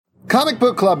Comic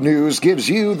Book Club News gives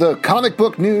you the comic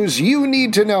book news you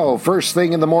need to know first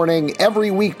thing in the morning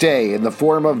every weekday in the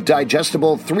form of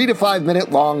digestible 3 to 5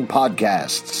 minute long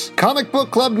podcasts. Comic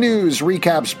Book Club News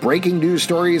recaps breaking news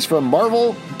stories from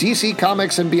Marvel, DC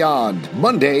Comics, and beyond,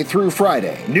 Monday through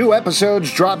Friday. New episodes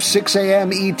drop 6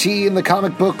 a.m. ET in the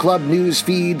Comic Book Club News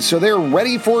feed, so they're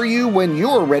ready for you when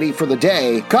you're ready for the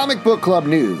day. Comic Book Club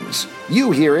News.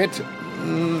 You hear it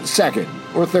second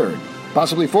or third,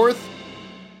 possibly fourth.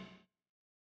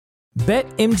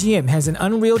 BetMGM has an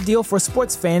unreal deal for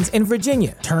sports fans in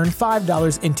Virginia. Turn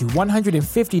 $5 into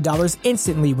 $150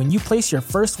 instantly when you place your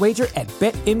first wager at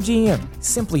BetMGM.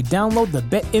 Simply download the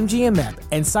BetMGM app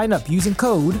and sign up using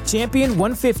code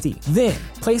Champion150. Then,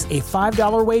 place a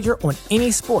 $5 wager on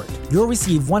any sport. You'll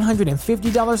receive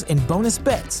 $150 in bonus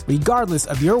bets, regardless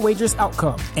of your wager's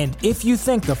outcome. And if you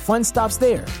think the fun stops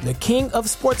there, the King of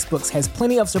Sportsbooks has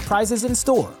plenty of surprises in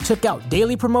store. Check out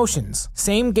daily promotions,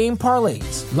 same-game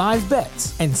parlays, live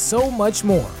bets, and so much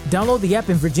more. Download the app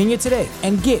in Virginia today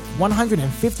and get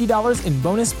 $150 in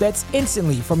bonus bets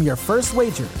instantly from your first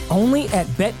wager. Only at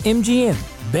BetMGM.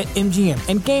 BetMGM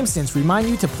and GameSense remind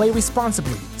you to play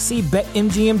responsibly. See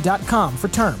BetMGM.com for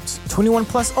terms. 21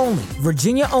 plus only.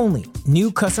 Virginia only.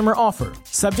 New customer offer.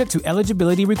 Subject to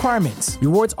eligibility requirements.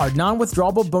 Rewards are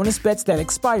non-withdrawable bonus bets that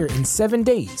expire in 7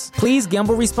 days. Please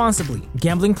gamble responsibly.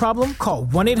 Gambling problem? Call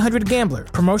 1-800-GAMBLER.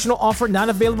 Promotional offer not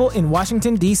available in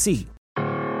Washington, D.C.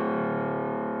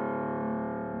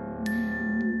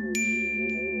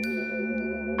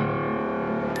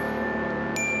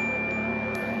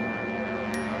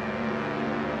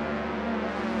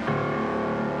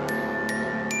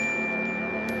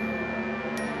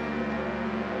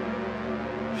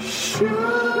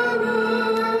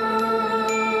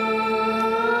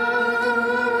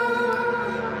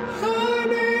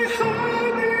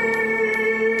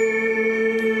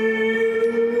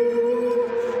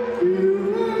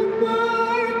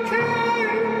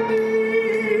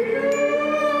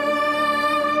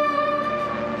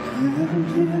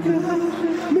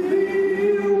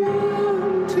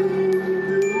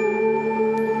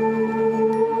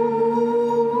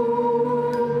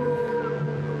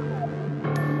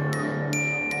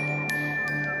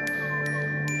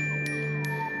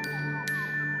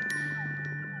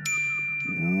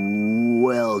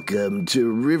 Welcome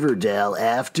to Riverdale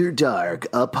After Dark,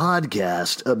 a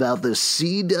podcast about the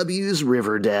CW's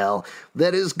Riverdale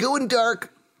that is going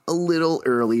dark a little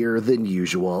earlier than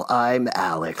usual. I'm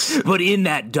Alex. But in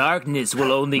that darkness,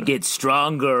 we'll only get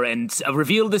stronger and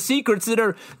reveal the secrets that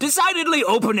are decidedly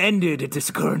open-ended at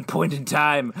this current point in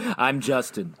time. I'm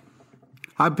Justin.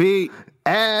 I'm Pete.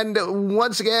 And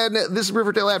once again, this is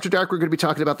Riverdale After Dark. We're going to be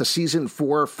talking about the Season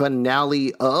 4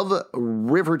 finale of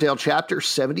Riverdale Chapter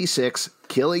 76,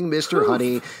 Killing Mr.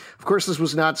 Honey. Of course, this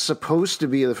was not supposed to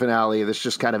be the finale. This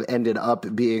just kind of ended up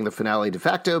being the finale de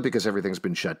facto because everything's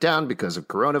been shut down because of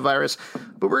coronavirus.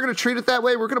 But we're going to treat it that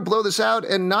way. We're going to blow this out.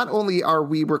 And not only are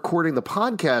we recording the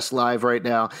podcast live right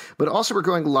now, but also we're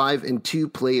going live in 2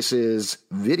 places,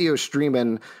 video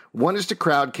streaming. One is to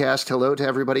Crowdcast. Hello to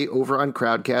everybody over on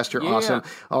Crowdcast. You're awesome.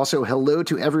 Also, hello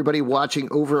to everybody watching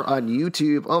over on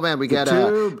YouTube. Oh, man, we got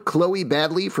Chloe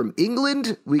Badley from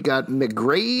England. We got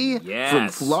McGray from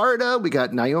Florida. We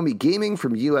got Naomi Gaming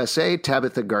from USA.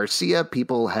 Tabitha Garcia.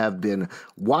 People have been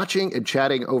watching and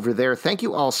chatting over there. Thank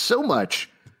you all so much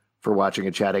for watching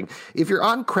and chatting. If you're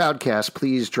on Crowdcast,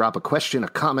 please drop a question, a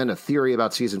comment, a theory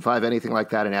about Season 5, anything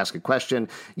like that, and ask a question.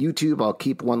 YouTube, I'll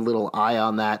keep one little eye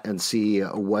on that and see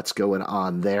what's going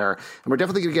on there. And we're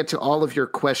definitely going to get to all of your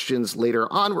questions later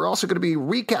on. We're also going to be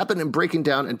recapping and breaking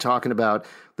down and talking about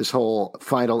this whole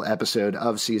final episode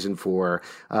of Season 4.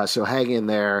 So hang in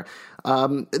there.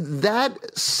 That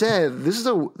said, this is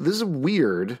a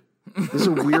weird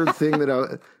thing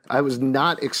that I was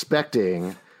not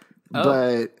expecting,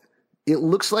 but it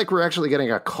looks like we're actually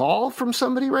getting a call from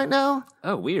somebody right now.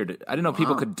 Oh, weird. I didn't know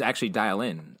people could actually dial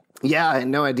in. Yeah, I had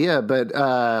no idea, but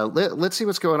let's see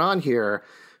what's going on here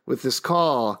with this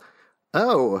call.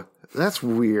 Oh, that's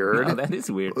weird. Oh, that is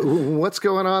weird. What's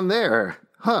going on there?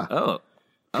 Huh. Oh,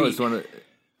 it's one of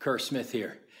Kerr Smith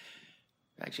here.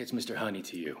 Actually, it's Mr. Honey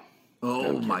to you.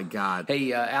 Oh, my God.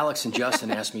 Hey, Alex and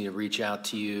Justin asked me to reach out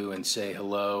to you and say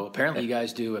hello. Apparently, you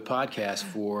guys do a podcast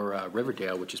for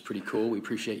Riverdale, which is pretty cool. We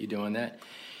appreciate you doing that.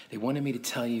 They wanted me to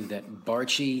tell you that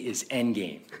Barchi is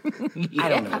endgame. I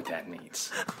don't know what that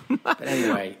means. But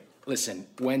anyway, listen,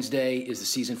 Wednesday is the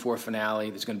Season 4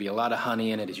 finale. There's going to be a lot of honey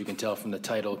in it, as you can tell from the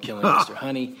title, Killing Mr.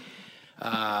 Honey.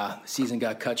 The season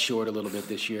got cut short a little bit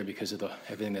this year because of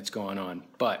everything that's going on.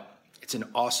 But it's an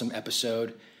awesome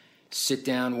episode. Sit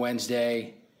down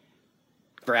Wednesday,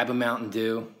 grab a Mountain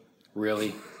Dew,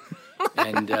 really.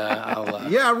 And I'll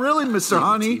Yeah, really, Mr.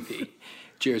 Honey. TV.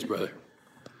 Cheers, brother.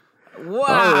 Wow.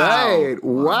 All right.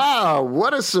 Wow.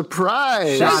 What a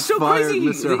surprise. That's Shots so fired, crazy.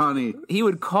 Mr. Honey. He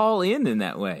would call in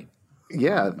that way.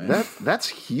 Yeah, that's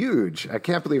huge. I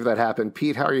can't believe that happened.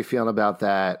 Pete, how are you feeling about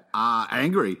that?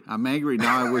 Angry. I'm angry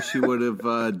now. I wish he would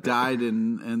have died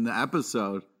in the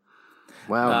episode.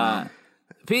 Wow.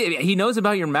 He knows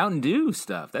about your Mountain Dew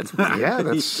stuff. That's weird. Yeah,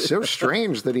 that's so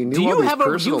strange that he knew Do all you these have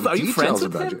personal are you friends details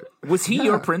with about him? you. Was he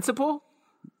your principal?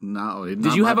 No.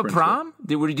 Did you have a prom?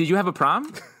 Did you have a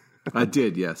prom? I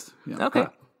did, yes. Yeah. Okay.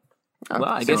 Well,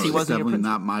 I guess he It's wasn't your definitely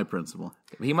principal. not my principal.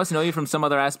 He must know you from some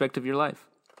other aspect of your life.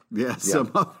 Yeah, some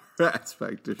other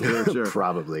aspect of sure.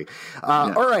 Probably.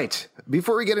 All right.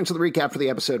 Before we get into the recap for the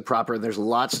episode proper, there's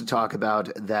lots to talk about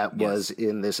that was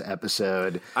in this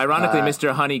episode. Ironically,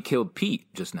 Mr. Honey killed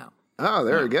Pete just now. Oh,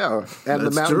 there we go. And the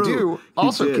That's Mountain true. Dew He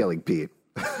also did. killing Pete.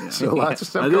 So lots of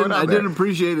stuff I going on didn't there.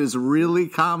 appreciate his really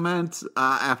comment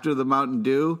after the Mountain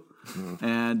Dew.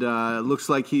 And it looks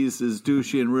like he's as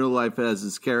douchey in real life as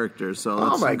his character. So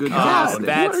that's my some good God. casting. What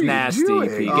are That's you nasty, doing?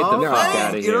 Pete. Get the Oh, fuck out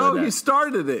of You here. know, with he that.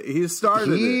 started it. He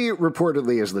started it. He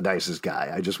reportedly is the nicest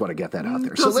guy. I just want to get that out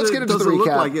there. So Doesn't- let's get into the doesn't recap.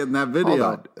 look like it in that video. Hold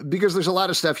on, because there's a lot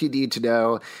of stuff you need to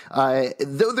know.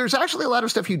 Though there's actually a lot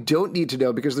of stuff you don't need to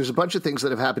know because there's a bunch of things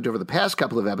that have happened over the past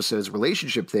couple of episodes,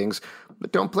 relationship things,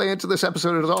 that don't play into this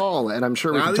episode at all. And I'm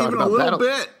sure we Not can talk even about a little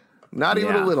that. bit. Not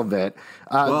even Yeah. a little bit.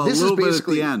 Well, This a little is bit at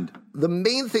basically the end. the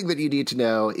main thing that you need to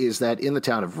know is that in the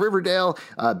town of Riverdale,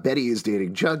 Betty is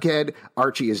dating Jughead,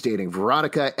 Archie is dating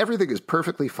Veronica. Everything is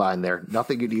perfectly fine there.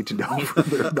 Nothing you need to know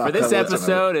further about For this that whatsoever.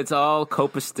 episode, it's all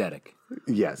copacetic.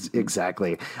 Yes,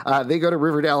 exactly. They go to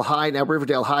Riverdale High. Now,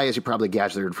 Riverdale High, as you probably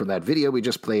gathered from that video we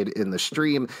just played in the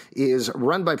stream, is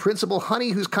run by Principal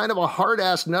Honey, who's kind of a hard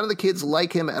ass. None of the kids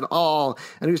like him at all.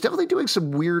 And he was definitely doing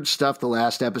some weird stuff the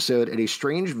last episode at a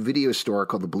strange video store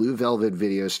called the Blue Velvet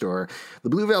Video Store. The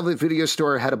Blue Velvet Video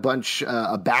Store had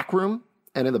a back room.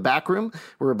 And in the back room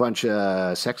were a bunch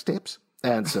of sex tapes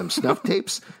and some snuff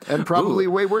tapes and probably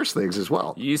way worse things as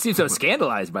well. You seem so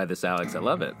scandalized by this, Alex. I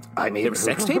love it. I mean- there were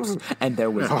sex tapes, and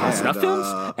there was snuff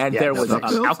films, and there was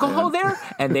snuff films, alcohol there,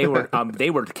 and they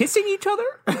were kissing each other.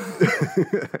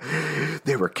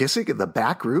 They were kissing in the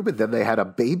back room, and then they had a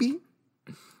baby.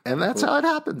 And that's how it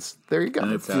happens. There you go.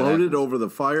 And it floated over the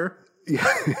fire. Yeah,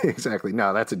 exactly.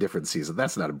 No, that's a different season.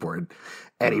 That's not important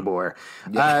anymore.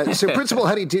 So Principal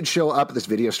Honey did show up at this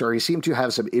video store. He seemed to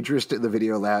have some interest in the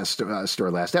video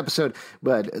store last episode,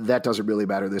 but that doesn't really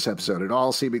matter this episode at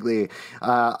all, seemingly.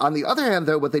 On the other hand,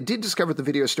 though, what they did discover at the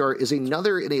video store is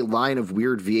another in a line of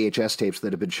weird VHS tapes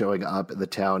that have been showing up in the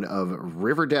town of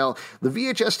Riverdale. The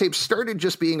VHS tapes started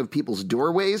just being of people's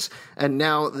doorways, and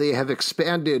now they have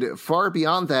expanded far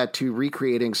beyond that to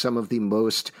recreating some of the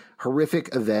most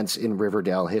horrific events in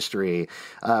Riverdale history.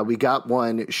 We got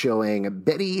one showing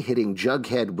Betty hitting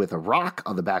Jughead with a rock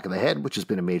on the back of the head, which has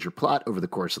been a major plot over the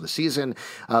course of the season.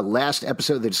 Last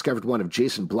episode, they discovered one of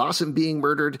Jason Blossom being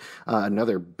murdered,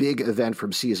 another big event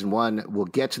from season 1. We'll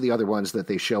get to the other ones that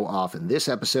they show off in this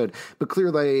episode, but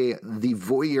clearly the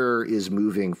voyeur is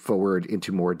moving forward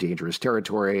into more dangerous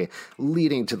territory,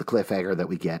 leading to the cliffhanger that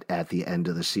we get at the end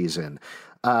of the season.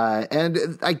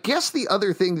 And I guess the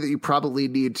other thing that you probably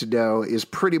need to know is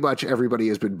pretty much everybody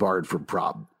has been barred from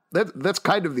prom. That's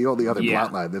kind of the only other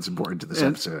plot line that's important to this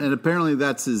episode. And apparently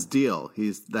that's his deal.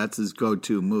 That's his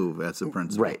go-to move as a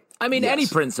principal. Right. I mean, Yes. any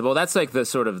principal, that's like the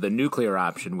sort of the nuclear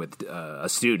option with a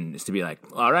student is to be like,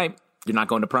 all right, you're not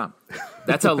going to prom.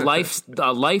 That's a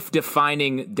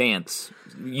life-defining dance,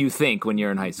 you think, when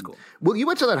you're in high school. Well, you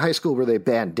went to that high school where they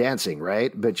banned dancing,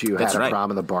 right? But you That's had a right. prom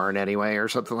in the barn anyway or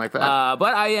something like that?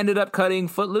 But I ended up cutting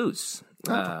Footloose.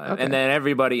 Okay. And then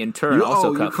everybody in turn You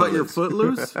also cut your Footloose. foot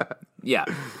loose Yeah.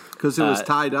 because it was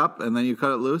tied up, and then you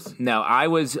cut it loose. No, I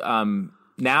was.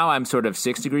 Now I'm sort of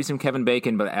 6 degrees from Kevin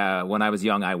Bacon, but when I was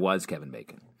young, I was Kevin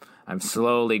Bacon. I'm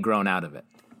slowly grown out of it.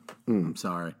 I'm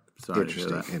sorry. Sorry to hear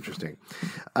that. Interesting.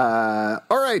 All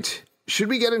right. Should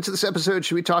we get into this episode?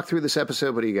 Should we talk through this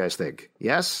episode? What do you guys think?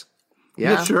 Yes?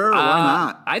 Yeah, sure. Why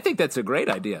not? I think that's a great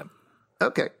idea.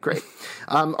 Okay, great.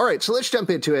 All right, so let's jump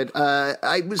into it.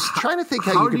 I was trying to think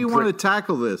how How you do could you want to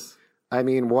tackle this? I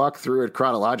mean, walk through it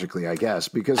chronologically, I guess,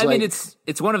 because I mean,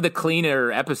 it's one of the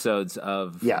cleaner episodes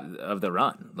of Yeah. the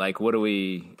run. Like, what do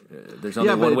we? There's only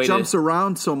Yeah, one but way it jumps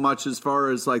around so much as far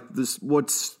as like this,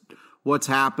 what's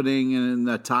happening in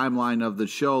the timeline of the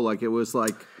show. Like it was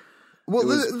like Well,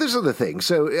 this is the thing.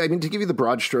 So, I mean, to give you the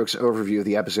broad strokes overview of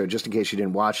the episode, just in case you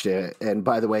didn't watch it, and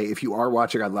by the way, if you are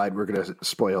watching online, we're going to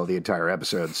spoil the entire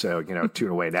episode, so, tune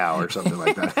away now or something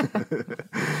like that.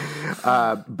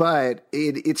 But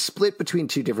it's split between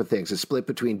two different things. It's split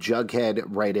between Jughead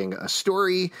writing a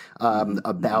story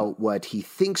about what he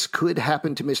thinks could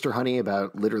happen to Mr. Honey,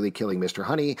 about literally killing Mr.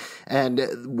 Honey, and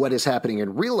what is happening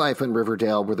in real life in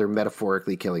Riverdale, where they're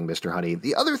metaphorically killing Mr. Honey.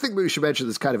 The other thing we should mention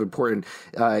that's kind of important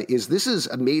is this is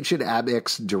Mädchen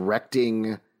Amick's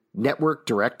network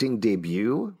directing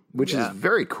debut, which is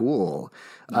very cool.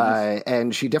 Nice.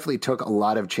 And she definitely took a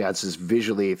lot of chances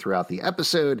visually throughout the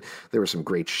episode. There were some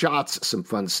great shots, some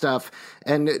fun stuff.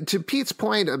 And to Pete's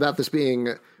point about this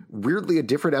being weirdly a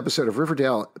different episode of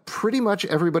Riverdale, pretty much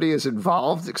everybody is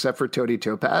involved except for Tony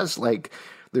Topaz. Like,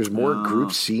 there's more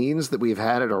group scenes that we've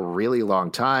had in a really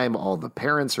long time. All the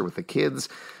parents are with the kids,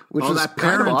 which was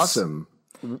kind of awesome.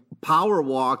 Power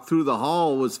walk through the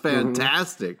hall was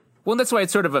fantastic. Well, that's why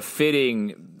it's sort of a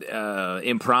fitting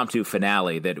impromptu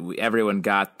finale that everyone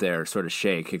got their sort of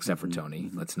shake, except for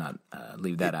Tony. Let's not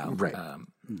leave that out. Right.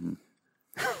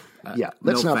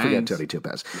 Let's not forget Tony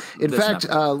Topaz. In fact,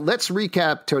 let's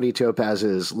recap Tony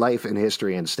Topaz's life and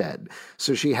history instead.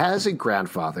 So she has a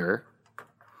grandfather.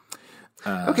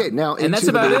 Okay, now and that's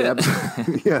about it.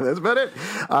 Yeah, that's about it.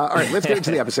 All right, let's get into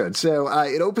the episode. So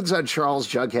it opens on Charles,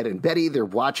 Jughead, and Betty. They're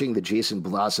watching the Jason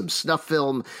Blossom snuff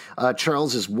film.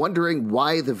 Charles is wondering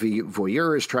why the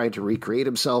voyeur is trying to recreate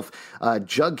himself.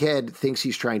 Jughead thinks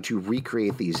he's trying to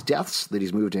recreate these deaths, that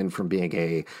he's moved in from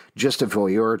being just a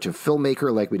voyeur to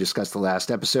filmmaker, like we discussed the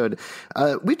last episode.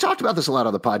 We talked about this a lot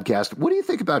on the podcast. What do you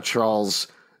think about Charles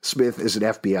Smith as an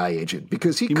FBI agent?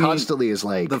 Because he constantly is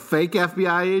like... The fake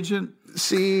FBI agent?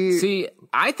 See,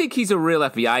 I think he's a real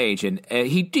FBI agent.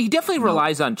 He definitely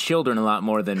relies on children a lot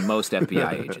more than most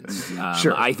FBI agents.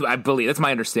 Sure. I believe that's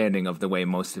my understanding of the way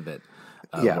most of it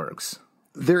works.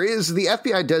 The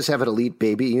FBI does have an elite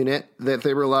baby unit that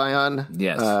they rely on.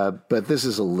 Yes. But this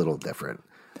is a little different.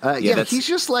 He's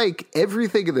just like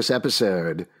everything in this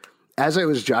episode. As I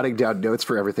was jotting down notes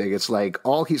for everything, it's like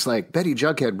he's like, Betty,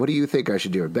 Jughead, what do you think I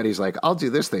should do? And Betty's like, I'll do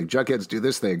this thing. Jughead's do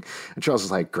this thing. And Charles is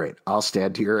like, great, I'll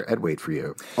stand here and wait for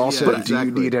you. Also, do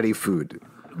you need any food?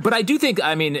 But I do think,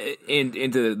 I mean,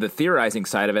 into the theorizing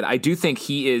side of it, I do think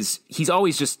he's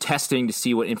always just testing to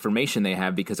see what information they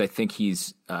have, because I think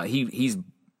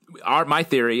my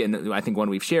theory, and I think one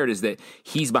we've shared, is that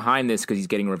he's behind this because he's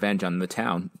getting revenge on the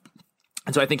town.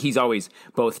 And so I think he's always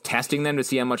both testing them to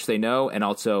see how much they know and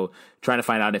also trying to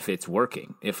find out if it's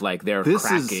working, if like they're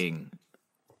cracking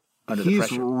under the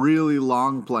pressure. He's really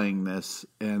long playing this,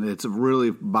 and it's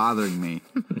really bothering me.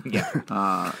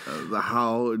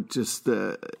 How just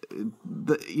the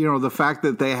fact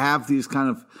that they have these kind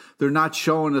of, they're not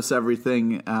showing us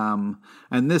everything. And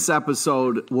this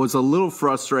episode was a little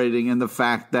frustrating in the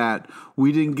fact that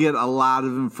we didn't get a lot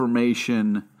of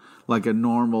information like a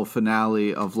normal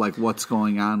finale of like what's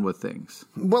going on with things.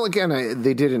 Well, again,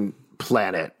 they didn't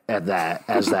plan it as that.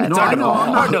 No, I'm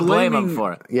not to blame them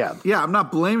for it. Yeah, I'm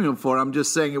not blaming them for it. I'm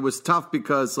just saying it was tough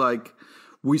because like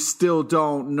we still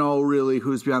don't know really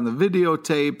who's behind the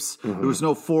videotapes. Mm-hmm. There was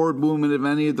no forward movement of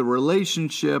any of the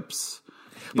relationships.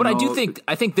 But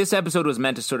I think this episode was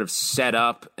meant to sort of set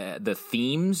up the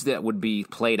themes that would be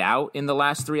played out in the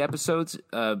last three episodes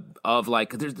of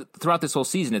like throughout this whole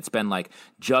season. It's been like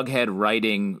Jughead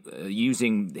writing,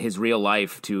 using his real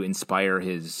life to inspire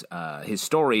his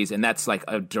stories, and that's like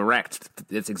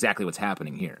that's exactly what's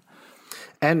happening here.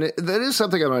 And that is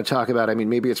something I want to talk about. I mean,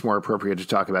 maybe it's more appropriate to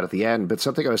talk about at the end, but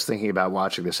something I was thinking about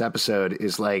watching this episode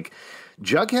is like,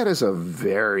 Jughead has a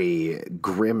very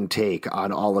grim take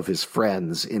on all of his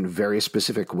friends in very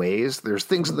specific ways. There's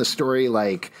things in the story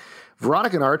like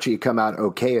Veronica and Archie come out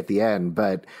okay at the end,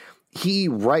 but he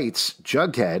writes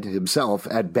Jughead himself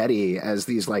and Betty as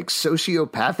these like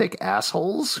sociopathic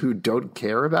assholes who don't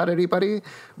care about anybody,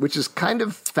 which is kind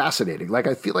of fascinating. Like,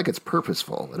 I feel like it's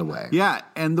purposeful in a way. Yeah,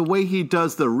 and the way he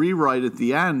does the rewrite at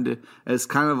the end as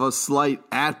kind of a slight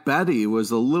at Betty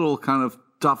was a little kind of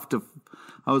tough to...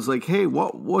 I was like, hey,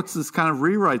 what's this kind of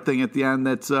rewrite thing at the end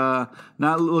that's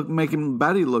not making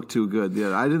Betty look too good?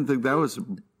 Yeah, I didn't think that was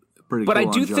pretty but cool.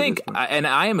 I do think, and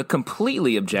I am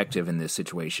completely objective in this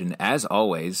situation, as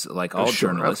always, like all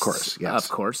journalists. Of course, yes.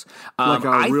 Of course. Like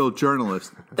a real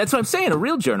journalist. That's what I'm saying, a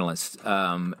real journalist.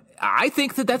 I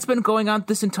think that's been going on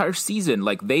this entire season.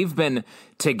 Like, they've been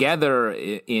together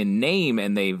in name,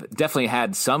 and they've definitely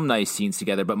had some nice scenes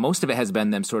together, but most of it has been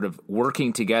them sort of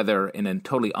working together in a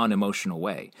totally unemotional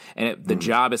way. And the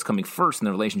job is coming first, and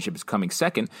the relationship is coming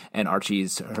second, and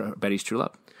Archie's Betty's true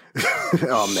love.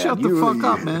 Oh man, Shut the fuck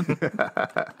up, man.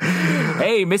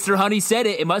 Hey, Mr. Honey said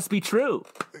it. It must be true.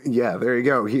 Yeah, there you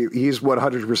go. He's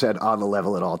 100% on the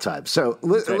level at all times. So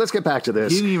let's get back to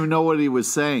this. He didn't even know what he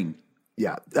was saying.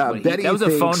 Yeah, Betty that was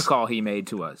thinks, a phone call he made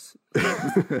to us.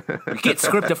 You can't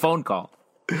script a phone call.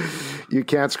 You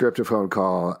can't script a phone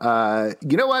call.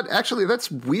 You know what? Actually,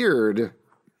 that's weird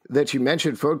that you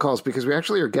mentioned phone calls because we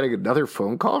actually are getting another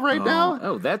phone call right now.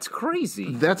 Oh, that's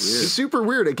crazy. That's super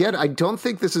weird. Again, I don't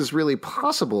think this is really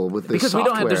possible with this because software. we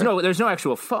don't have there's no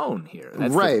actual phone here.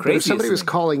 That's right, but if somebody was thing.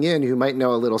 calling in who might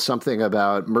know a little something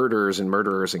about murderers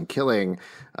and killing,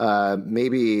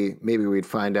 maybe we'd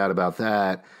find out about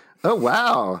that. Oh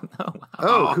wow!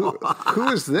 Oh,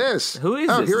 who is this? Who is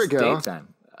this? This Here we is go. Daytime.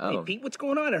 Hey, Pete, what's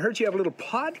going on? I heard you have a little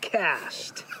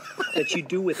podcast that you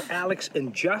do with Alex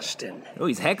and Justin. Oh,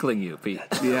 he's heckling you, Pete.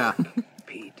 Yeah.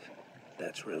 Pete,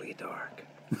 that's really dark.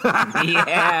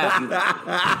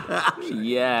 Yeah.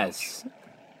 Yes.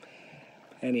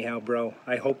 Anyhow, bro,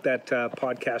 I hope that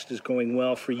podcast is going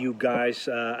well for you guys.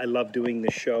 I love doing the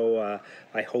show.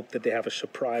 I hope that they have a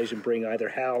surprise and bring either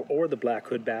Hal or the Black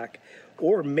Hood back.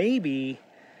 Or maybe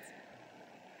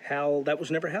Hal, that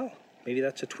was never Hal. Maybe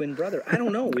that's a twin brother. I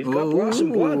don't know. We've got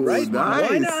Blossom Blood, right? Nice.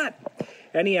 Why not?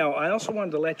 Anyhow, I also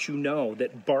wanted to let you know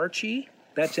that Barchi,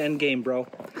 that's endgame, bro.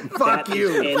 Fuck that you.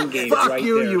 is endgame Fuck right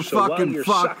you, there. you so fucking while you're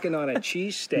fuck. sucking on a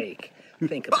cheesesteak,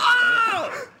 think about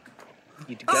that.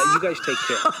 You guys take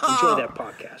care. Enjoy that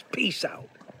podcast. Peace out.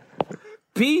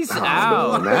 Peace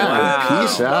out. Man, Wow.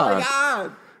 peace out.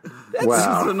 God.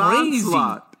 Wow. An Crazy.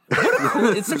 onslaught.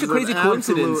 It's such a crazy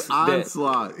coincidence. Absolute that-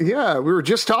 onslaught. Yeah, we were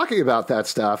just talking about that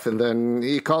stuff, and then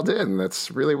he called in. That's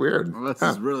really weird. This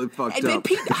is really fucked And then up.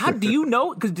 Pete, how do you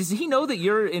know? Because does he know that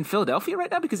you're in Philadelphia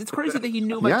right now? Because it's crazy that he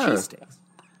knew about Yeah. cheesesteaks.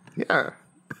 Yeah,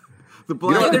 The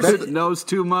Black there's- Hood knows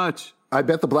too much. I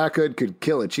bet the Black Hood could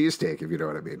kill a cheesesteak, if you know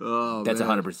what I mean. That's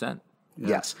 100%.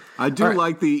 Yes. I do All right.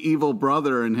 like the evil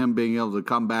brother and him being able to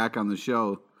come back on the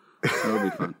show. That would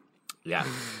be fun. Yeah.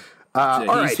 all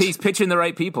right. He's pitching the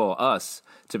right people, us,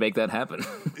 to make that happen.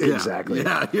 Exactly.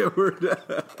 Yeah, we're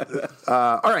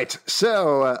All right.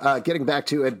 So, getting back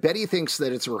to it, Betty thinks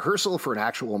that it's a rehearsal for an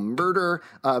actual murder,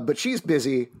 but she's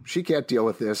busy. She can't deal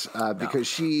with this because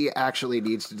she actually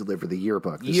needs to deliver the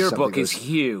yearbook. This Yearbook something is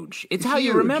huge. It's how you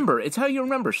huge. remember. It's how you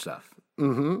remember stuff.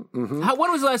 Mm-hmm.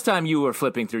 When was the last time you were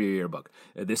flipping through your yearbook?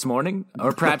 This morning,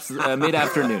 or perhaps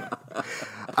mid-afternoon?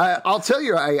 I'll tell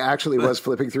you, I actually was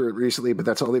flipping through it recently, but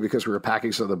that's only because we were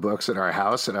packing some of the books in our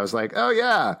house, and I was like, oh,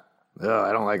 yeah. Oh,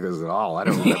 I don't like this at all. I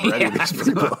don't remember any of these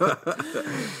people.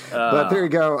 But there you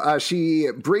go. She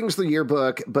brings the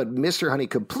yearbook, but Mr. Honey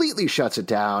completely shuts it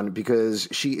down because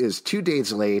she is 2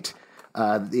 days late.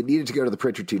 It needed to go to the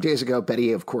printer 2 days ago.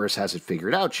 Betty, of course, has it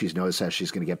figured out. She knows how she's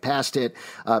going to get past it,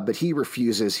 but he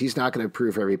refuses. He's not going to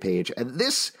approve every page. And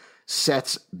this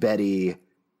sets Betty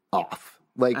off,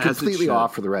 like As it completely should.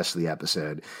 off for the rest of the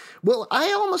episode. Well,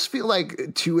 I almost feel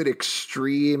like to an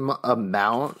extreme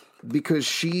amount because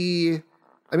she,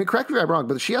 I mean, correct me if I'm wrong,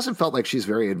 but she hasn't felt like she's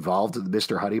very involved in the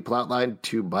Mr. Honey plotline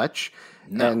too much.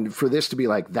 No. And for this to be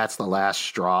like, that's the last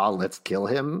straw, let's kill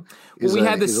him. Well, we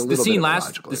had the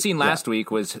scene last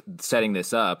week was setting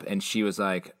this up, and she was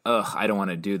like, "Ugh, I don't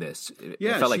want to do this." It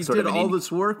felt like she sort did of all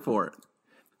this work for it.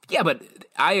 Yeah, but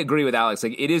I agree with Alex.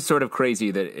 Like, it is sort of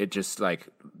crazy that it just like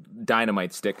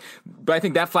dynamite stick. But I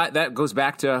think that goes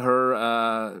back to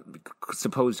her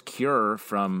supposed cure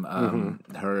from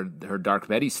her Dark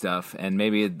Betty stuff, and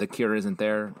maybe the cure isn't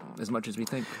there as much as we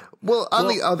think. Well,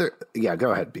 the other, yeah,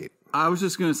 go ahead, Pete. I was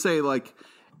just going to say, like,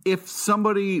 if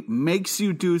somebody makes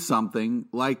you do something,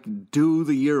 like do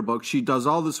the yearbook, she does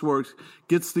all this work,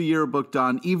 gets the yearbook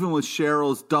done, even with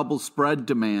Cheryl's double spread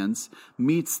demands,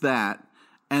 meets that,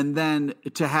 and then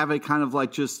to have it kind of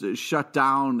like just shut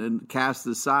down and cast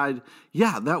aside,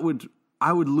 yeah,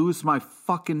 I would lose my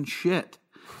fucking shit.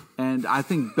 And I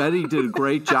think Betty did a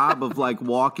great job of like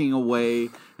walking away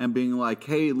and being like,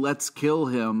 hey, let's kill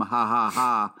him, ha ha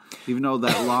ha. Even though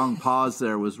that long pause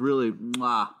there was really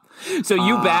mwah. So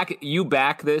you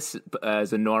back this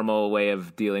as a normal way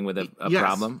of dealing with a Yes.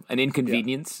 problem, an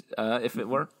inconvenience, if it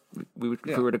were, if we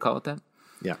were to call it that.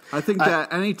 Yeah. I think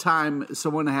that anytime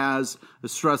someone has a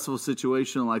stressful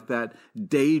situation like that,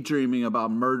 daydreaming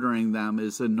about murdering them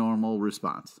is a normal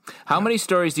response. How many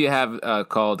stories do you have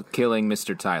called "Killing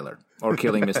Mr. Tyler" or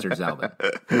 "Killing Mr. Zalvin"?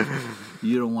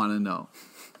 You don't want to know.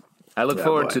 I look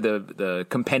forward to the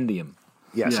compendium.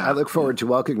 Yes, Yeah. I look forward to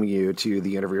welcoming you to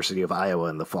the University of Iowa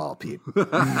in the fall, Pete.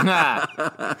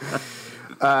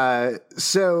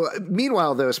 So,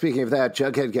 meanwhile, though, speaking of that,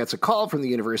 Jughead gets a call from the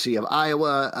University of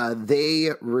Iowa. They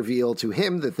reveal to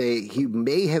him that he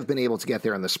may have been able to get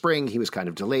there in the spring. He was kind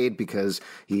of delayed because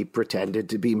he pretended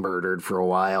to be murdered for a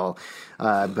while,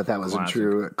 but that wasn't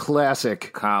true.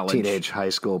 Classic college teenage high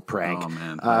school prank. Oh,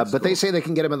 man, but they say they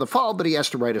can get him in the fall, but he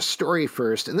has to write a story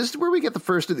first. And this is where we get the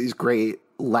first of these great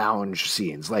lounge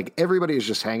scenes. Like, everybody is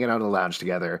just hanging out in the lounge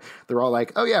together. They're all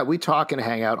like, oh, yeah, we talk and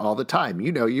hang out all the time.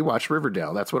 You know, you watch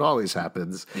Riverdale. That's what always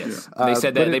happens. Yes. They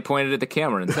said that. They pointed at the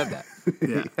camera and said that.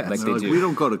 Yeah. Like they do. We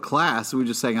don't go to class. We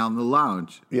just hang out in the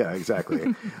lounge. Yeah,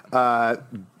 exactly.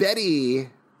 Betty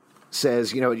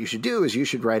says, you know what you should do is you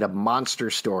should write a monster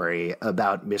story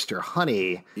about Mr.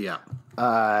 Honey. Yeah.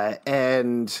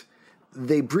 And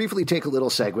they briefly take a little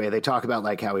segue. They talk about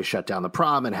like how he shut down the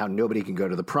prom and how nobody can go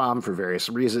to the prom for various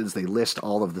reasons. They list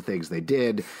all of the things they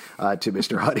did to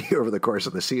Mr. Honey over the course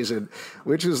of the season,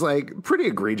 which is like pretty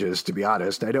egregious, to be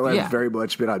honest. I know I've very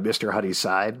much been on Mr. Honey's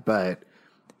side, but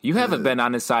you haven't been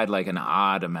on his side like an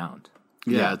odd amount.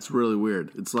 Yeah, it's really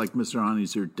weird. It's like Mr.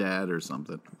 Honey's your dad or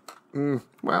something.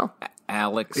 Well,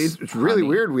 Alex. It's really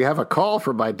weird. We have a call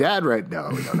from my dad right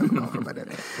now. We don't have a call from my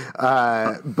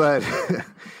dad. But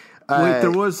wait,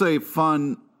 there was a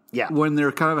fun when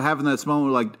they're kind of having this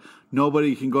moment where, like,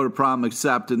 nobody can go to prom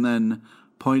except, and then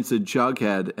points at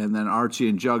Jughead, and then Archie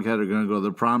and Jughead are going to go to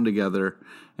the prom together.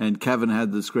 And Kevin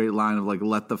had this great line of like,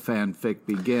 "Let the fanfic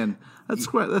begin." That's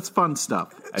great. That's fun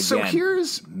stuff. Again, so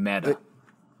here's meta.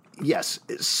 Yes,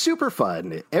 super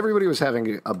fun. Everybody was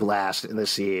having a blast in the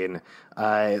scene.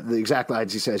 The exact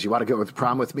lines he says, "You want to go with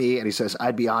prom with me?" And he says,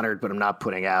 "I'd be honored, but I'm not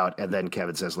putting out." And then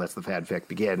Kevin says, "Let the fanfic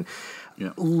begin."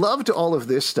 Yeah. Loved all of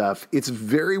this stuff. It's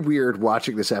very weird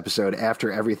watching this episode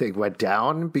after everything went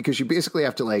down because you basically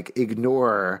have to like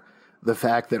ignore the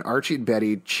fact that Archie and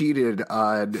Betty cheated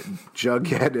on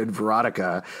Jughead and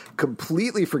Veronica,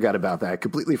 completely forgot about that,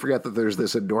 completely forgot that there's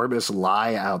this enormous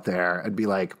lie out there, and be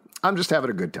like, I'm just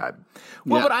having a good time.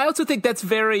 Well, but I also think that's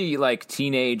very like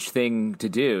teenage thing to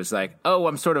do. It's like,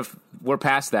 oh, we're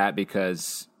past that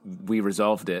because we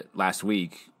resolved it last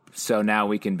week. So now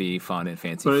we can be fun and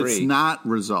fancy free. But it's not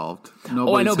resolved. I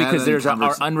know, because there's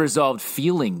our unresolved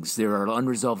feelings. There are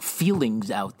unresolved feelings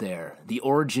out there. The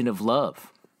origin of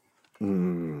love.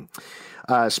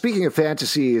 Speaking of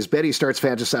fantasies, Betty starts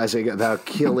fantasizing about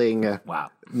killing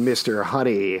Mr.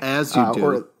 Honey. As you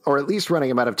do. Or at least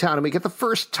running him out of town. And we get the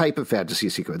first type of fantasy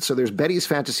sequence. So there's Betty's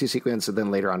fantasy sequence, and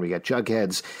then later on we get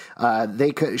Jughead's.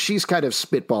 She's kind of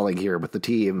spitballing here with the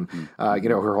team,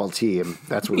 her whole team.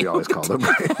 That's what we always call them.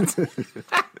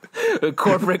 Right?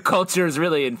 Corporate culture is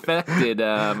really infected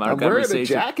our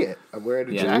conversation. I'm wearing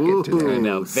a jacket today. I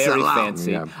know, very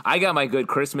fancy. Yeah. I got my good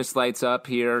Christmas lights up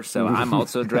here, so I'm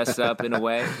also dressed up in a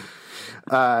way.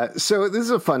 So this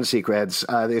is a fun sequence.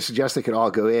 They suggest they could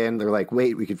all go in. They're like,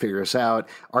 wait, we can figure this out.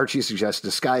 Archie suggests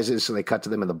disguises, so they cut to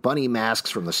them in the bunny masks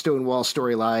from the Stonewall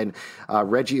storyline.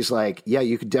 Reggie's like, yeah,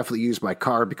 you could definitely use my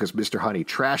car because Mr. Honey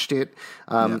trashed it.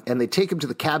 And they take him to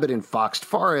the cabin in Foxed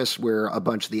Forest where a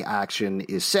bunch of the action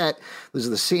is set. This is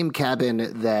the same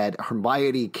cabin that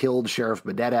Hermione killed Sheriff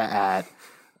Mineta at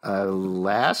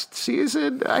last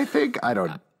season, I think. I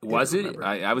don't Was it?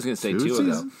 I was going to say 2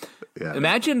 ago. Yeah.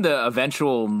 Imagine the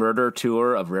eventual murder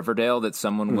tour of Riverdale that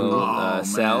someone will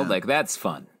sell. Man. Like, that's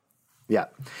fun. Yeah.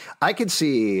 I could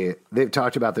see, they've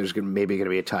talked about there's maybe going to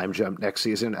be a time jump next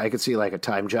season. I could see like a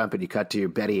time jump and you cut to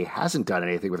Betty hasn't done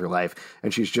anything with her life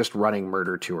and she's just running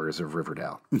murder tours of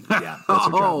Riverdale. Yeah. That's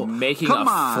her job. Making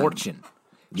fortune.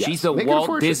 Yes. She's the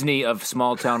Walt Disney of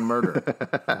small town murder.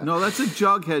 No, that's a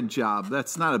Jughead job.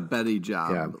 That's not a Betty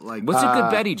job. Yeah. Like, what's a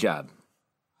good Betty job?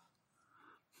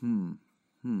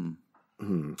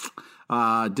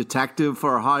 Detective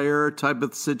for hire type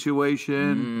of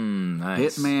situation.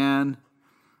 Nice. Hitman.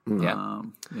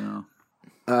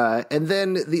 And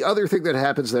then the other thing that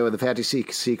happens, though, in the fantasy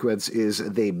sequence is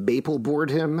they maple board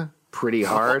him pretty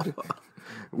hard,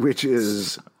 which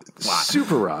is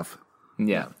super rough.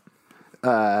 Yeah.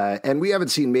 And we haven't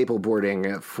seen maple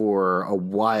boarding for a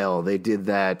while. They did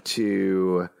that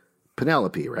to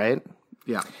Penelope, right?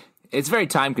 Yeah. It's very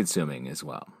time consuming as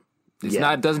well. It's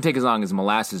not. It doesn't take as long as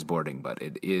molasses boarding, but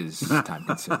it is time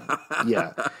consuming.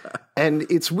 Yeah. And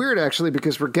it's weird, actually,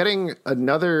 because we're getting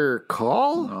another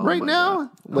call right now.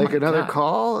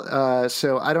 Call.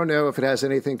 So I don't know if it has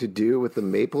anything to do with the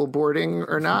maple boarding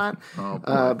or not.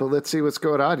 But let's see what's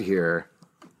going on here.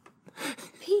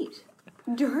 Pete,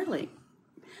 darling,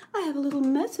 I have a little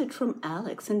message from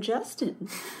Alex and Justin.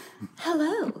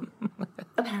 Hello.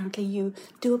 Apparently you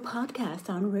do a podcast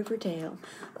on Riverdale.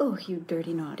 Oh, you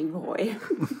dirty, naughty boy.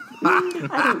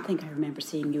 I don't think I remember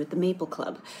seeing you at the Maple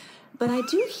Club. But I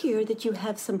do hear that you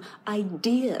have some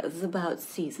ideas about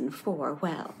season 4.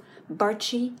 Well,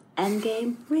 Barchi,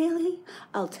 Endgame, really?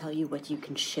 I'll tell you what you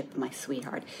can ship, my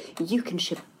sweetheart. You can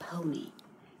ship Pony.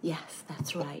 Yes,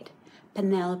 that's right.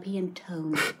 Penelope and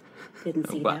Tony. Didn't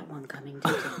see that one coming,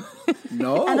 did you?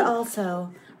 No. And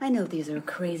also, I know these are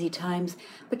crazy times,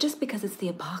 but just because it's the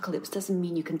apocalypse doesn't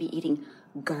mean you can be eating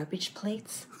garbage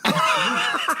plates.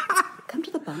 Come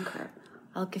to the bunker.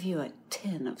 I'll give you a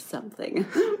tin of something.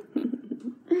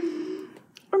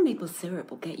 Or maple syrup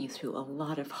will get you through a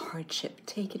lot of hardship.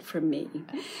 Take it from me.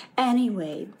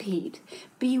 Anyway, Pete,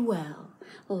 be well.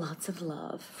 Lots of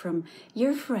love from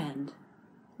your friend,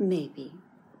 maybe.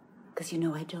 Because you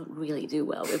know I don't really do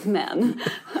well with men.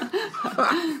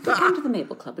 But come to the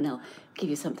Maple Club and I'll give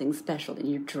you something special in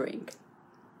your drink.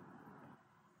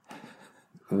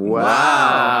 Wow.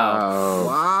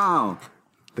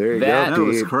 There you That go, That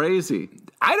was Pete. crazy.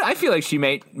 I feel like she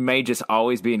may just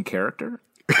always be in character.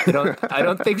 I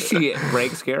don't think she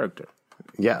breaks character.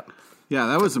 Yeah. Yeah,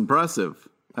 that was impressive.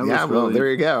 That Yeah, was well, really, there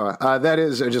you go. That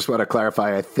is, I just want to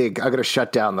clarify. I think I'm going to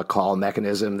shut down the call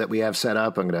mechanism that we have set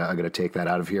up. I'm going to take that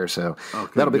out of here. So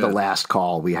that'll be the good. last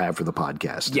call we have for the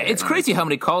podcast. Yeah, it's crazy how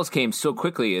many calls came so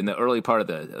quickly in the early part of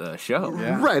the show.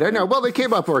 Yeah. Right. I know. Well, they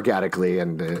came up organically,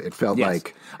 and it felt Yes.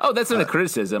 like. Oh, that's not a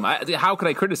criticism. How could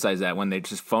I criticize that when they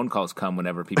just phone calls come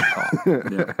whenever people call?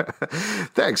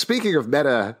 Thanks. Speaking of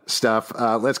meta stuff,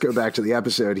 let's go back to the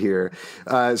episode here.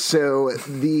 So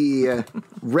the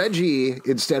Reggie,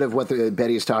 instead of what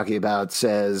Betty's talking about,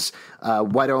 says,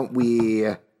 why don't we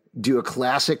do a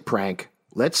classic prank?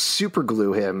 Let's super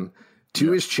glue him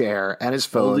to his chair and his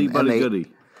phone. Oldie but a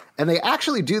goodie. And they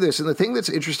actually do this. And the thing that's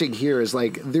interesting here is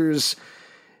like there's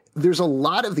a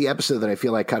lot of the episode that I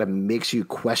feel like kind of makes you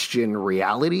question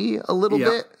reality a little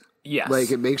bit. Yes. Like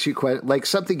it makes you like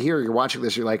something here, you're watching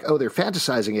this, you're like, oh, they're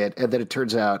fantasizing it. And then it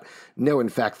turns out, no, in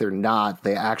fact, they're not.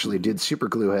 They actually did super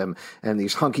glue him. And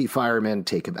these hunky firemen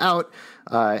take him out.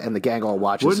 And the gang all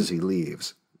watches as he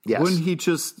leaves. Yes. Wouldn't he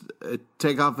just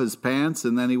take off his pants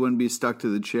and then he wouldn't be stuck to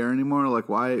the chair anymore? Like,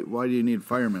 why do you need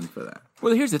firemen for that?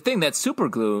 Well, here's the thing. That super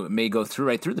glue may go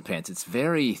right through the pants. It's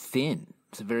very thin.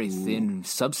 It's a very thin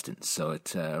substance. So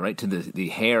it's right to the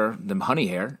hair, the honey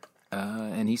hair,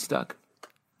 and he's stuck.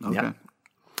 Okay. Yeah.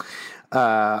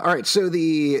 All right, so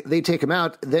they take him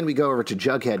out. Then we go over to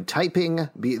Jughead typing.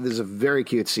 There's a very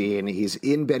cute scene. He's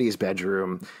in Betty's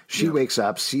bedroom. She wakes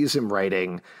up, sees him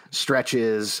writing,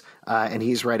 stretches, and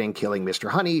he's writing "Killing Mr.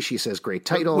 Honey." She says, "Great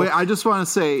title." Wait, I just want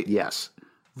to say, Yes.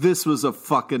 this was a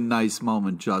fucking nice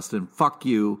moment, Justin. Fuck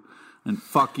you. And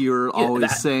fuck you're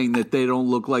always saying that they don't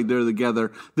look like they're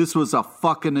together. This was a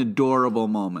fucking adorable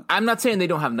moment. I'm not saying they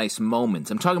don't have nice moments.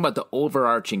 I'm talking about the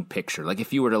overarching picture. Like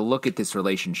if you were to look at this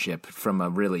relationship from a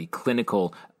really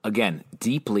clinical, again,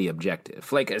 deeply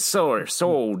objective, like a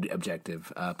so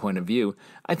objective point of view,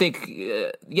 I think,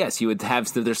 yes, you would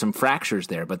have, there's some fractures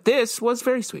there, but this was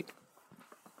very sweet.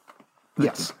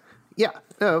 Yes. Yeah.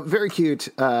 Very cute.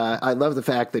 I love the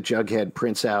fact that Jughead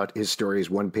prints out his stories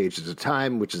one page at a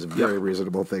time, which is a very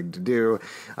reasonable thing to do.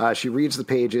 She reads the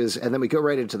pages, and then we go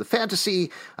right into the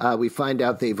fantasy. We find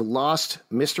out they've lost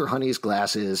Mr. Honey's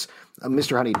glasses.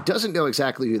 Mr. Honey doesn't know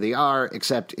exactly who they are,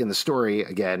 except in the story,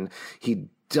 again,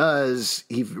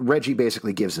 Reggie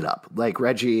basically gives it up. Like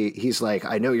Reggie, he's like,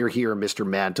 I know you're here, Mr.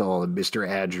 Mantle and Mr.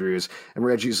 Andrews. And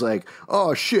Reggie's like,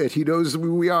 oh shit, he knows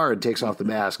who we are, and takes off the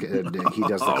mask. And he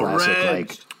does the classic,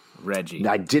 like, Reggie.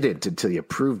 I didn't until you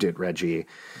proved it, Reggie.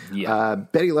 Yeah.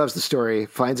 Betty loves the story,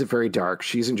 finds it very dark.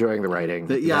 She's enjoying the writing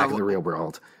back in the real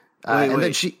world.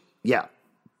 Then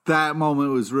That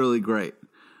moment was really great.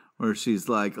 Where she's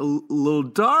like, a little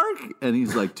dark? And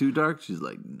he's like, too dark? She's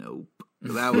like, nope.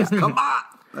 That was, come on.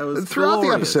 That was throughout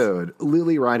glorious. the episode,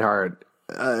 Lily Reinhardt,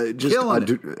 just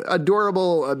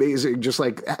adorable, amazing, just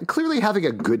like clearly having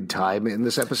a good time in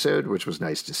this episode, which was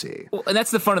nice to see. Well, and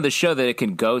that's the fun of the show, that it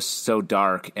can go so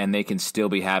dark and they can still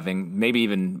be having maybe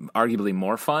even arguably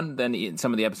more fun than in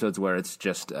some of the episodes where it's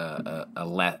just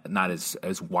not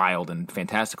as wild and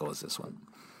fantastical as this one.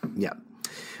 Yeah.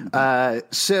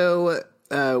 So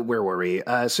where were we?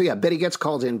 Betty gets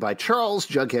called in by Charles.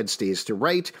 Jughead stays to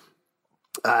write.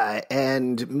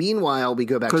 And meanwhile, we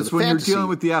go back to the fantasy. Because when you're dealing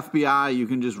with the FBI, you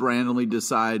can just randomly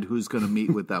decide who's going to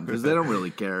meet with them because they don't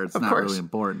really care. It's not really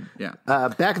important. Yeah.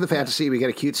 Back in the fantasy, we get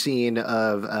a cute scene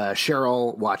of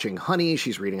Cheryl watching Honey.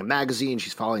 She's reading a magazine.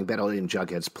 She's following Betty and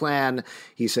Jughead's plan.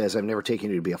 He says, I've never taken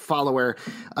you to be a follower.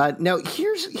 Now,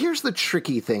 here's the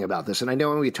tricky thing about this. And I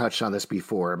know we touched on this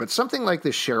before, but something like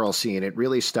this Cheryl scene, it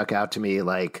really stuck out to me.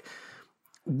 Like,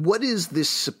 what is this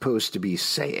supposed to be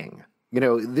saying? You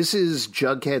know, this is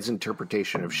Jughead's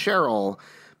interpretation of Cheryl,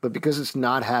 but because it's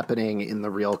not happening in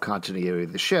the real continuity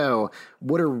of the show,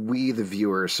 what are we, the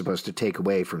viewers, supposed to take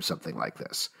away from something like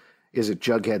this? Is it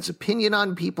Jughead's opinion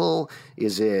on people?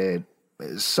 Is it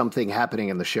something happening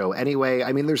in the show anyway?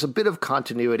 I mean, there's a bit of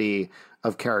continuity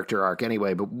of character arc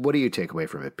anyway, but what do you take away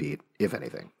from it, Pete, if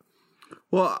anything?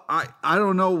 Well, I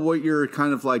don't know what you're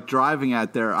kind of like driving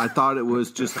at there. I thought it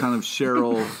was just kind of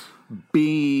Cheryl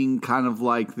being kind of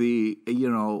like the,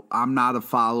 I'm not a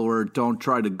follower, don't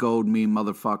try to goad me,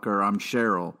 motherfucker, I'm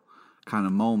Cheryl kind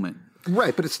of moment.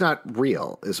 Right, but it's not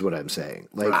real, is what I'm saying.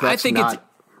 Like, that's I think not...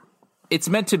 it's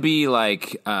meant to be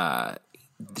like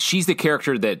she's the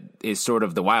character that is sort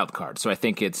of the wild card. So I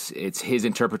think it's his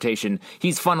interpretation.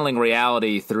 He's funneling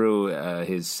reality through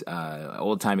his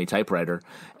old-timey typewriter,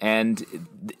 and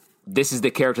this is the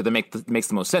character that makes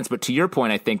the most sense. But to your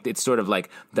point, I think it's sort of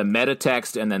like the meta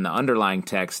text and then the underlying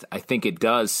text. I think it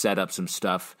does set up some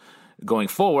stuff going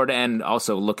forward and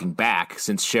also looking back,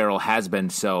 since Cheryl has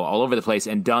been so all over the place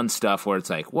and done stuff where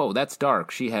it's like, whoa, that's dark.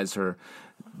 She has her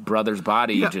brother's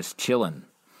body just chilling.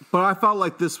 But I felt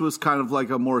like this was kind of like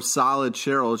a more solid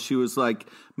Cheryl. She was like,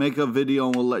 make a video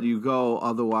and we'll let you go.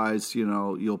 Otherwise,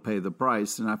 you'll pay the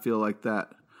price. And I feel like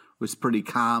that was pretty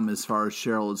calm as far as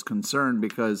Cheryl is concerned,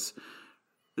 because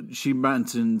she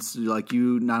mentions, like,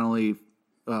 you not only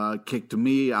kicked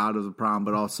me out of the prom,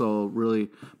 but also really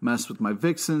messed with my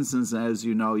vixens. And as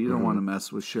you know, you don't want to mess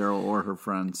with Cheryl or her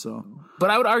friends. So, but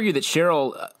I would argue that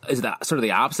Cheryl is sort of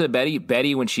the opposite of Betty.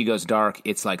 Betty, when she goes dark,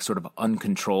 it's like sort of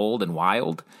uncontrolled and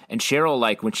wild. And Cheryl,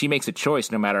 like, when she makes a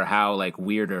choice, no matter how like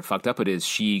weird or fucked up it is,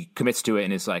 she commits to it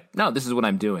and is like, no, this is what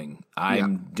I'm doing.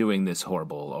 I'm doing this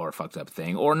horrible or fucked up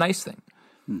thing or nice thing.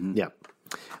 Mm-hmm. Yeah.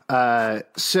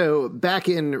 So back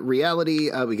in reality,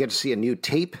 we get to see a new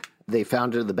tape. They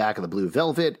found it in the back of the Blue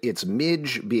Velvet. It's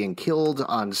Midge being killed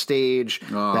on stage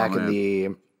in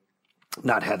the,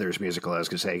 not Heather's musical, I was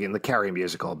going to say, in the Carrie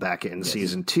musical back in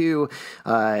season 2.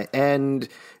 And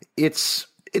it's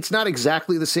not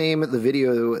exactly the same. The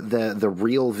video, the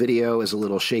real video is a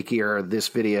little shakier. This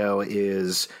video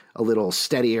is a little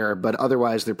steadier, but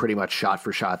otherwise they're pretty much shot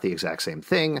for shot the exact same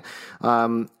thing.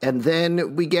 And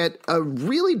then we get a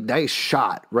really nice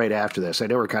shot right after this. I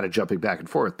know we're kind of jumping back and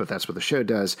forth, but that's what the show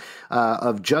does,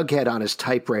 of Jughead on his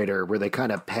typewriter, where they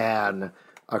kind of pan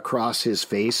across his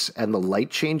face and the light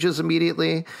changes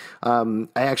immediately. I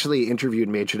actually interviewed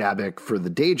Machen Abick for the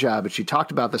day job, and she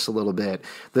talked about this a little bit,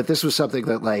 that this was something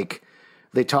that, like,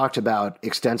 they talked about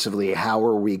extensively. How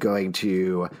are we going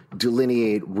to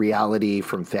delineate reality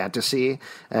from fantasy?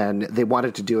 And they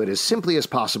wanted to do it as simply as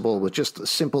possible with just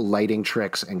simple lighting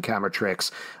tricks and camera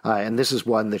tricks. And this is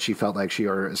one that she felt like she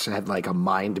had like a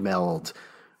mind meld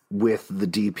with the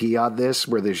DP on this,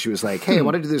 where she was like, hey, I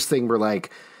want to do this thing where,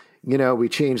 like, we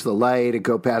change the light and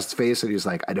go past his face. And he's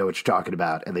like, I know what you're talking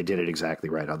about. And they did it exactly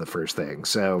right on the first thing.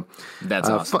 So that's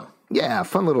awesome.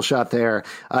 Fun little shot there.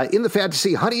 In the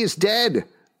fantasy, Honey is dead.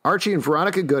 Archie and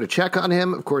Veronica go to check on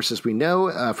him. Of course, as we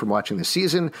know from watching the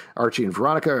season, Archie and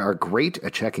Veronica are great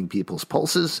at checking people's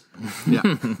pulses. Yeah.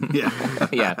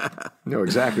 Know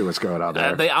exactly what's going on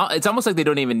there. It's almost like they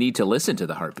don't even need to listen to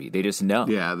the heartbeat. They just know.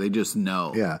 Yeah, they just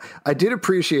know. Yeah. I did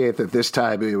appreciate that this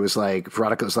time it was like,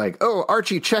 Veronica was like, oh,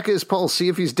 Archie, check his pulse, see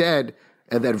if he's dead.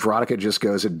 And then Veronica just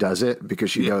goes and does it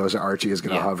because she knows Archie is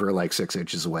going to hover like 6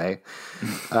 inches away.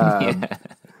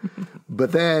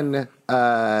 But then,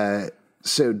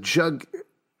 so Jughead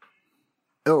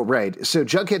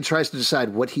tries to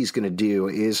decide what he's going to do.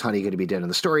 Is Honey going to be dead in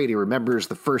the story? And he remembers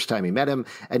the first time he met him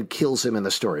and kills him in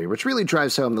the story, which really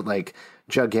drives home that, like,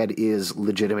 Jughead is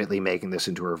legitimately making this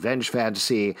into a revenge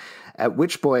fantasy. At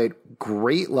which point,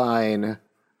 great line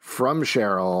from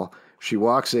Cheryl. She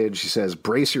walks in, she says,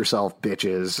 brace yourself,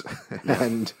 bitches,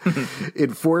 and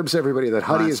informs everybody that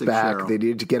Honey is back. Cheryl. They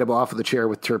need to get him off of the chair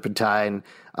with turpentine,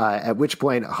 at which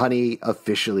point Honey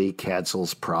officially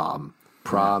cancels prom.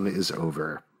 Prom is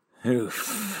over.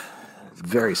 Oof.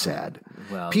 Very sad.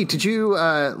 Well, Pete, did you,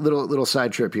 little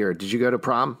side trip here, did you go to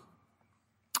prom?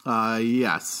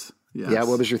 Yes. Yeah,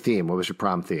 what was your theme? What was your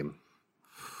prom theme?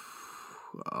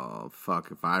 Oh,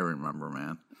 fuck if I remember,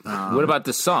 man. What about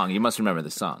the song? You must remember the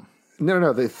song.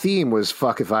 No. The theme was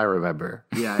 "Fuck If I Remember."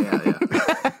 Yeah.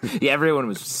 Yeah, everyone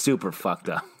was super fucked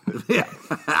up. Yeah.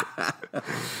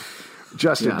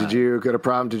 Justin, did you go to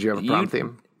prom? Did you have a prom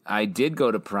theme? I did go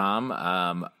to prom.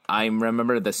 I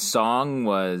remember the song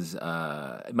was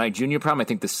my junior prom. I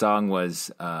think the song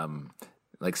was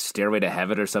like "Stairway to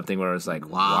Heaven" or something, where it was like,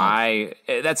 why?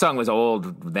 That song was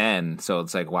old then, so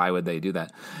it's like, why would they do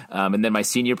that? And then my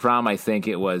senior prom, I think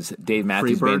it was Dave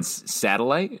Matthews Band's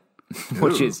 "Satellite."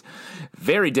 which is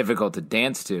very difficult to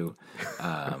dance to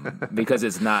because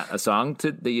it's not a song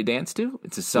that you dance to.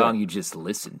 It's a song you just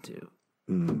listen to.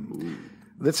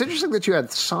 That's interesting that you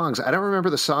had songs. I don't remember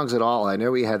the songs at all. I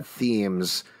know we had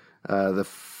themes. The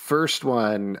first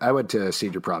one, I went to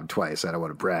senior prom twice. I don't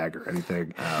want to brag or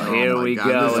anything. Here we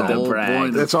go with the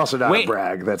brag. That's also not a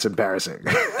brag. That's embarrassing.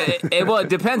 Well, it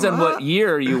depends on what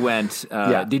year you went.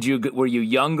 Were you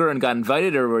younger and got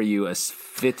invited, or were you a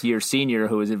fifth-year senior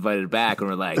who was invited back and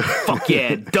were like, fuck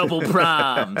yeah, double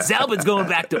prom. Zalbin's going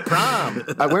back to prom.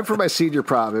 I went for my senior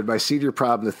prom, and my senior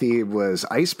prom, the theme was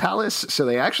Ice Palace. So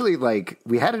they actually,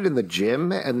 we had it in the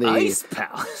gym. And Ice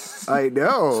Palace. I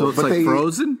know. So it's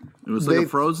Frozen? It was a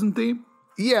Frozen theme?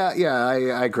 Yeah.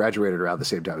 I graduated around the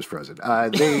same time as Frozen.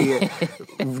 They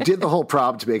did the whole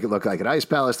prom to make it look like an ice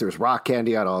palace. There was rock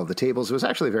candy on all of the tables. It was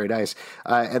actually very nice.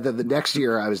 And then the next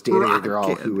year, I was dating a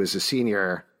girl who was a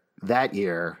senior that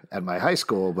year at my high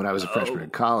school when I was a freshman in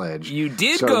college. You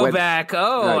did go back.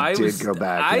 I did go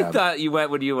back. I thought you went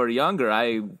when you were younger.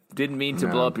 I didn't mean to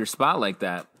blow up your spot like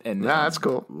that. And that's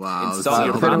cool. Wow.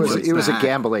 It was a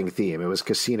gambling theme. It was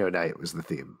casino night was the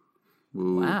theme.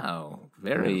 Ooh. Wow.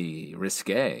 Very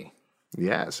risque.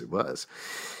 Yes, it was.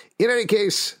 In any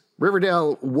case,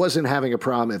 Riverdale wasn't having a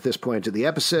prom at this point of the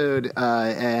episode.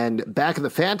 And back in the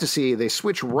fantasy, they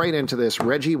switch right into this.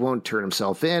 Reggie won't turn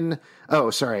himself in.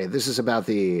 Oh, sorry. This is about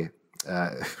the...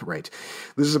 right.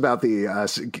 This is about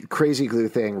the crazy glue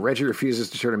thing. Reggie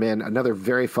refuses to turn him in. Another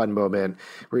very fun moment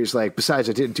where he's like, besides,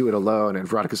 I didn't do it alone. And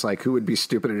Veronica's like, who would be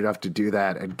stupid enough to do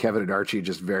that? And Kevin and Archie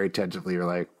just very tentatively are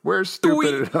like, we're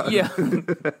stupid enough. Yeah.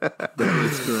 That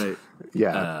was great.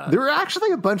 Yeah. There were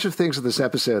actually a bunch of things in this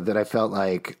episode that I felt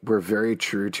like were very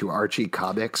true to Archie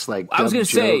comics, like dumb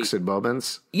jokes and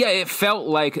moments. Yeah, it felt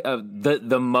like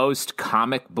the most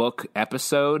comic book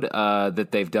episode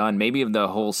that they've done, maybe of the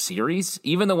whole series.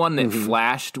 Even the one that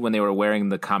flashed when they were wearing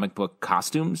the comic book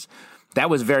costumes. That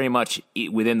was very much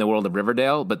within the world of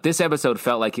Riverdale. But this episode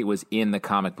felt like it was in the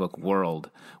comic book world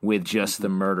with just the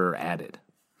murder added.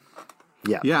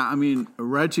 Yeah, I mean,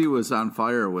 Reggie was on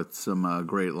fire with some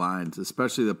great lines,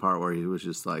 especially the part where he was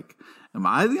just like, am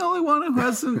I the only one who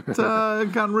hasn't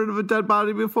gotten rid of a dead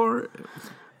body before?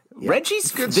 Yeah.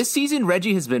 This season,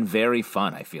 Reggie has been very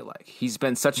fun, I feel like. He's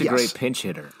been such a great pinch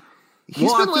hitter.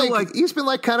 He's been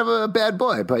like kind of a bad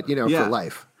boy, but, for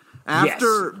life.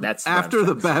 After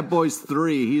the Bad Boys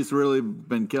 3, he's really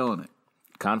been killing it.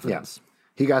 Confidence. Yeah.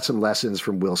 He got some lessons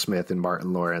from Will Smith and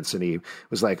Martin Lawrence, and he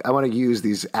was like, I want to use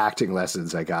these acting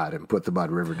lessons I got and put them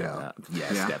on Riverdale.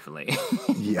 Yes, definitely.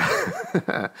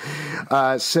 Yeah.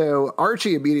 So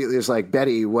Archie immediately is like,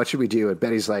 Betty, what should we do? And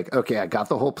Betty's like, okay, I got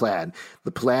the whole plan.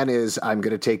 The plan is I'm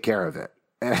going to take care of it.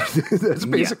 And that's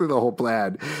basically the whole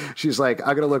plan. She's like,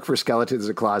 I'm going to look for skeletons in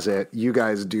the closet. You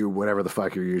guys do whatever the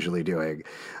fuck you're usually doing.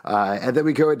 And then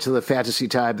we go into the fantasy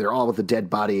time. They're all with the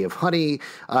dead body of Honey.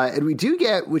 And we do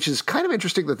get, which is kind of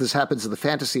interesting that this happens in the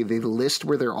fantasy, they list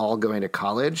where they're all going to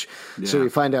college. Yeah. So we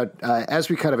find out, as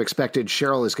we kind of expected,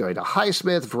 Cheryl is going to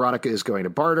Highsmith. Veronica is going to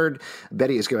Barnard.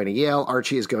 Betty is going to Yale.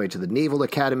 Archie is going to the Naval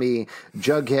Academy.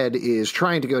 Jughead is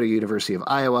trying to go to University of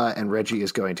Iowa. And Reggie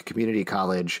is going to community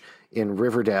college in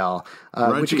Riverdale.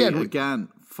 Reggie, which again,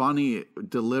 funny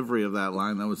delivery of that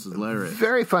line. That was hilarious.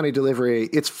 Very funny delivery.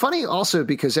 It's funny also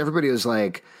because everybody was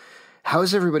like, how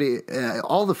is everybody,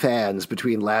 all the fans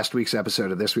between last week's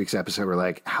episode and this week's episode were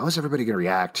like, how is everybody going to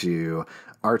react to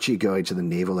Archie going to the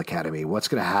Naval Academy? What's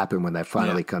going to happen when that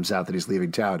finally comes out that he's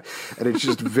leaving town? And it's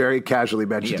just very casually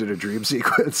mentioned in a dream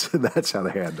sequence, and that's how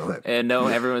they handle it. And no,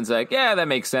 everyone's like, yeah, that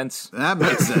makes sense. That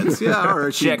makes sense. Yeah,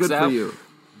 Archie, checks good out. For you.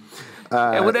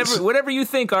 Whatever you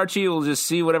think, Archie, we'll just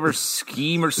see whatever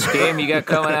scheme or scam you got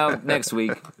coming out next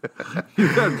week.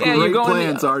 You got great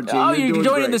plans, Archie. Oh, you're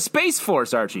joining the Space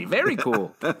Force, Archie. Very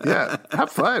cool. Yeah,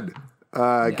 have fun.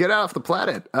 Get off the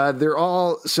planet. They're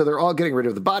all getting rid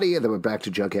of the body, and then we're back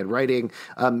to Jughead writing.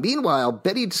 Meanwhile,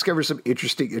 Betty discovers some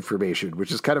interesting information, which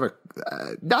is kind of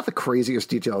not the craziest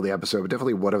detail of the episode, but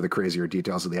definitely one of the crazier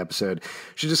details of the episode.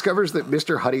 She discovers that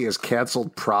Mr. Honey has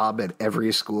canceled prom at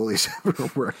every school he's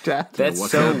ever worked at. That's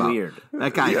so weird.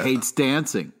 That guy hates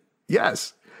dancing.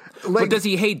 Yes. But does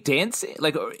he hate dancing?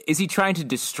 Like, is he trying to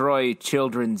destroy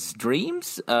children's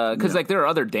dreams? Because there are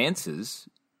other dances.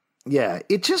 Yeah,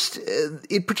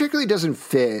 it particularly doesn't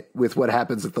fit with what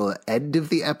happens at the end of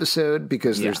the episode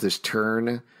because there's this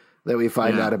turn that we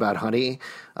find out about Honey.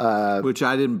 Which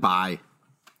I didn't buy.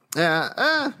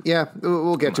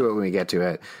 We'll get to it when we get to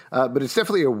it. But it's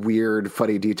definitely a weird,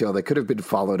 funny detail that could have been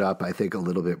followed up, I think, a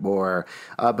little bit more.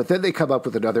 But then they come up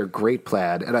with another great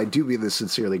plan, and I do mean this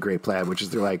sincerely great plan, which is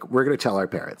they're like, we're going to tell our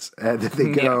parents. And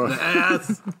they go,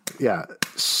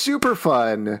 super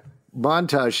fun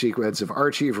montage sequence of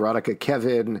Archie, Veronica,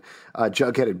 Kevin,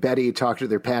 Jughead, and Betty talking to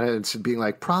their parents and being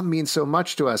like, prom means so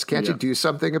much to us. Can't you do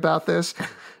something about this?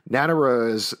 Nana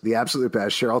Rose, the absolute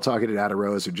best. Cheryl talking to Nana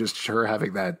Rose, and just her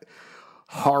having that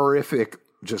horrific,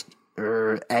 just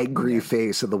angry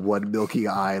face and the one milky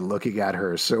eye looking at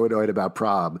her, so annoyed about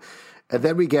prom. And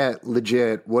then we get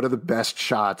legit one of the best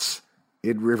shots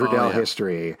in Riverdale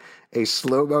history, a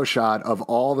slow-mo shot of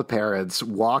all the parents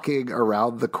walking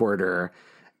around the corner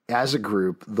as a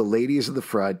group. The ladies in the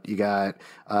front, you got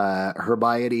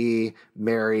Hermione,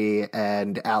 Mary,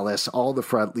 and Alice all in the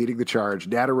front leading the charge.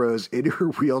 Nana Rose in her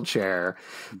wheelchair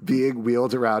being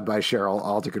wheeled around by Cheryl,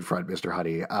 all to confront Mr.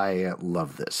 Honey. I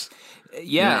love this.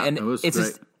 Yeah, and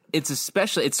it's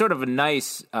it's sort of a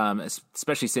nice,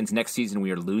 especially since next season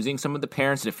we are losing some of the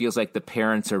parents, and it feels like the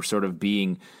parents are sort of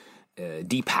being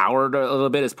depowered a little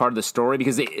bit as part of the story,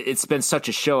 because it's been such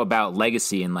a show about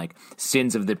legacy and like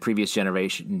sins of the previous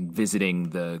generation visiting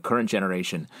the current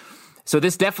generation. So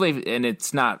this definitely, and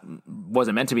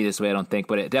wasn't meant to be this way, I don't think,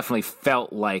 but it definitely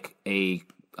felt like a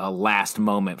last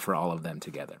moment for all of them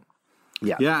together.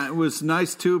 Yeah, it was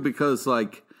nice too, because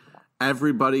like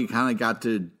everybody kind of got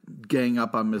to gang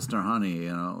up on Mr. Honey.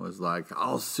 You know, it was like,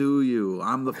 I'll sue you,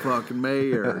 I'm the fucking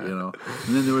mayor. You know,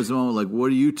 and then there was a moment like, what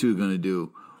are you two gonna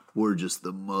do? We're just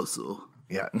the muscle.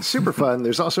 Yeah, super fun.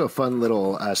 There's also a fun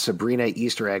little Sabrina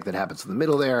Easter egg that happens in the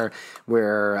middle there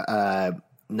where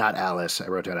not Alice, I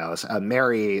wrote down Alice,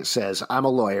 Mary says, I'm a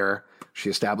lawyer. She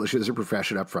establishes her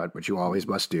profession up front, which you always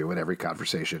must do in every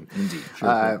conversation. Indeed.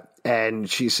 Sure. And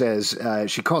she says,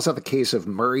 she calls out the case of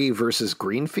Murray versus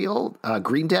Greendale,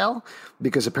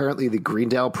 because apparently the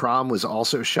Greendale prom was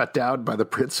also shut down by the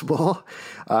principal.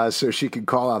 So she could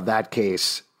call out that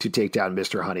case to take down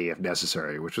Mr. Honey if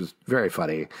necessary, which was very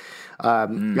funny.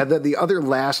 And then the other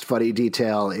last funny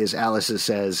detail is Alice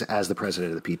says, as the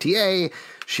president of the PTA,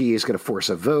 she is going to force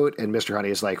a vote. And Mr. Honey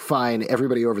is like, fine,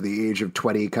 everybody over the age of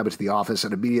 20 come into the office.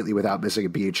 And immediately, without missing a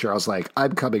beat, Cheryl's like,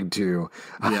 I'm coming too.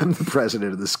 I'm the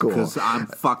president of the school. Because I'm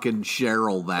fucking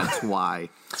Cheryl, that's why.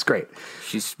 It's great.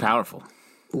 She's powerful.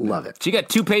 Love it. She got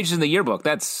 2 pages in the yearbook.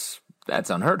 That's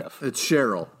unheard of. It's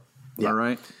Cheryl. Yeah. All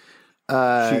right.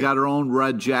 She got her own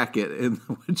red jacket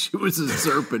when she was a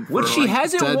serpent. Which she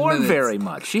hasn't worn very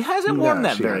much. She hasn't worn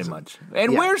that very much.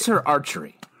 And where's her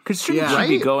archery? Because shouldn't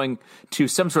she be going to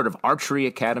some sort of archery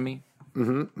academy?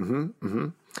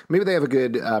 Maybe they have a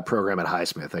good program at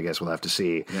Highsmith. I guess we'll have to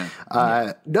see.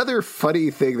 Another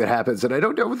funny thing that happens, and I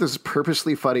don't know if this is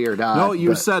purposely funny or not. No,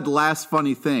 you said last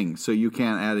funny thing, so you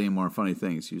can't add any more funny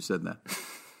things. You said that.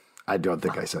 I don't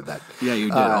think I said that. Yeah,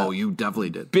 you did. You definitely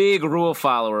did. Big rule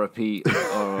follower, Pete,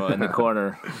 in the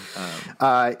corner.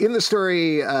 In the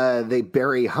story, they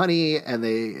bury Honey, and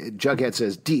Jughead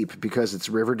says deep because it's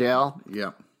Riverdale.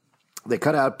 Yeah. They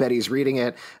cut out Betty's reading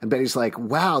it, and Betty's like,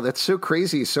 wow, that's so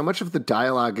crazy. So much of the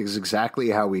dialogue is exactly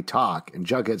how we talk. And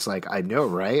Jughead's like, I know,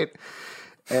 right?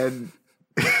 And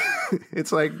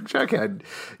it's like, Jughead,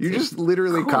 you just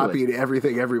literally copied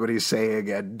everything everybody's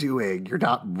saying and doing. You're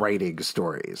not writing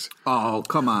stories. Oh,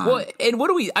 come on. Well, and what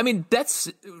do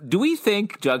do we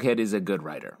think Jughead is a good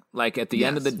writer? Like, at the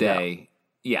end of the day,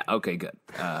 okay, good.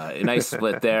 A nice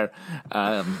split there.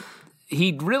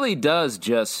 He really does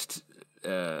just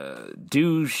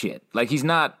do shit. Like, he's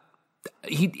not,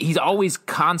 he's always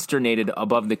consternated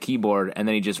above the keyboard, and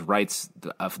then he just writes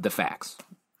the facts.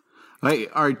 Hey,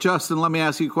 all right, Justin, let me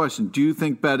ask you a question. Do you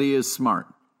think Betty is smart?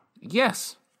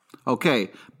 Yes. Okay,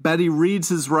 Betty reads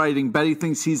his writing. Betty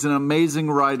thinks he's an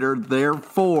amazing writer.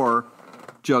 Therefore,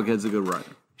 Jughead's a good writer.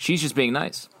 She's just being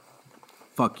nice.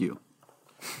 Fuck you.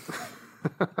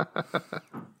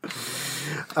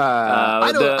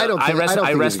 I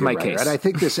rest my case. And I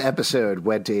think this episode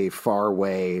went a far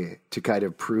way to kind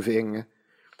of proving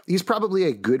he's probably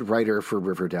a good writer for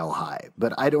Riverdale High,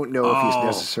 but I don't know if he's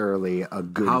necessarily a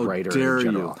good writer in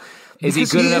general. Is he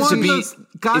good enough to be?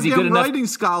 Goddamn writing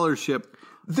scholarship.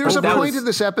 There's a point in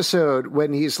this episode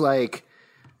when he's like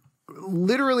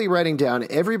literally writing down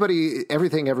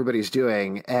everything everybody's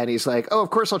doing, and he's like, "Oh, of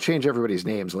course I'll change everybody's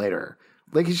names later."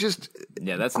 Like he's just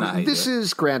that's not. This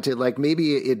is granted. Like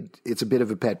maybe it's a bit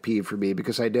of a pet peeve for me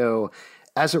because I know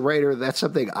as a writer that's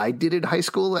something I did in high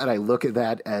school, and I look at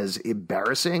that as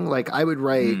embarrassing. Like I would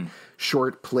write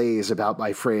short plays about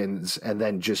my friends and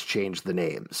then just change the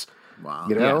names. Wow,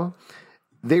 you know,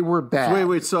 they were bad.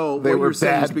 Wait. So what you're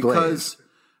saying is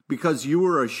because you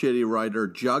were a shitty writer,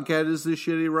 Jughead is the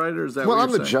shitty writer? Is that Well, what I'm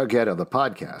you're the saying? Jughead of the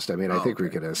podcast. I mean, I think we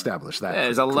can establish that.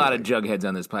 There's a lot of Jugheads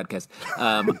on this podcast.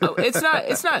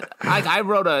 It's not. I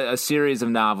wrote a series of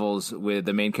novels with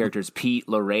the main characters Pete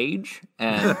LaRage,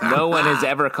 and no one has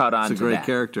ever caught on to that. It's a great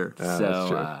character.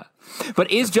 So, but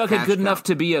is Jughead good enough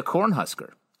to be a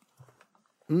Cornhusker?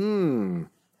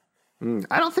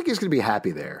 I don't think he's going to be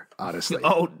happy there, honestly.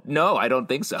 Oh, no, I don't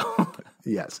think so.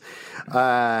 Yes.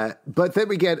 But then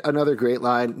we get another great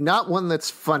line. Not one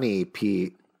that's funny,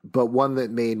 Pete, but one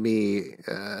that made me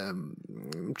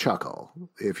chuckle,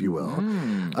 if you will.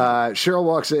 Cheryl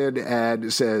walks in and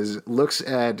looks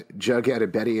at Jughead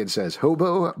and Betty and says,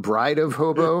 "Hobo, bride of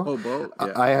Hobo, Hobo,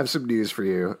 yeah. I have some news for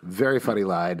you." Very funny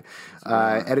line.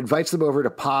 And invites them over to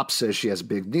Pop, says she has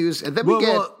big news. And then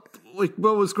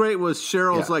what was great was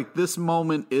Cheryl's like, this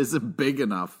moment isn't big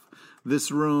enough.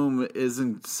 This room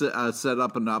isn't set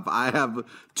up enough. I have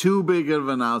too big of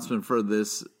an announcement for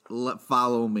this.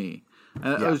 Follow me.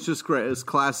 And it was just great. It's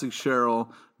classic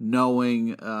Cheryl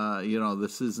knowing,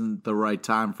 this isn't the right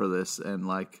time for this, and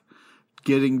like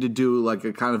getting to do like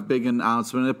a kind of big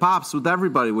announcement. It pops with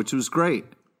everybody, which was great.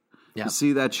 Yeah. To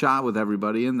see that shot with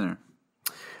everybody in there.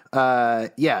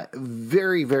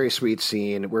 Very, very sweet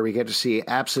scene where we get to see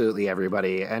absolutely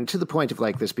everybody. And to the point of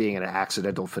like this being an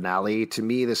accidental finale, to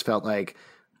me, this felt like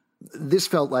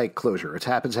closure. It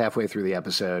happens halfway through the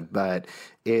episode, but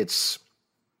it's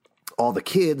all the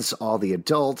kids, all the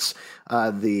adults.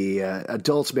 The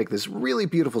adults make this really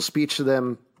beautiful speech to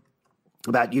them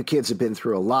about, you kids have been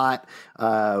through a lot,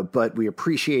 but we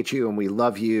appreciate you and we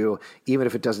love you. Even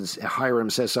if it doesn't, Hiram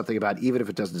says something about, even if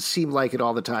it doesn't seem like it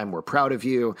all the time, we're proud of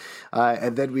you.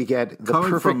 And then we get the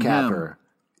perfect capper.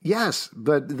 Yes,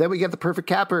 but then we get the perfect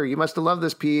capper. You must have loved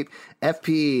this, Pete.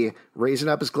 FP raising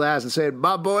up his glass and saying,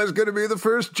 "My boy's going to be the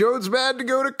first Jones man to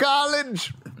go to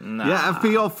college." Nah. Yeah,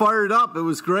 FP all fired up. It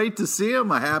was great to see him.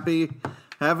 Happy,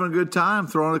 having a good time,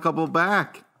 throwing a couple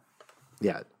back.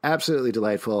 Yeah, absolutely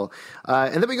delightful.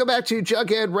 And then we go back to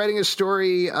Jughead writing a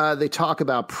story. They talk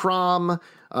about prom.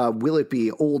 Will it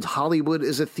be Old Hollywood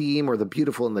as a theme or The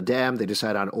Beautiful and the Damned? They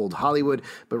decide on Old Hollywood,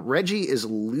 but Reggie is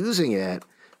losing it.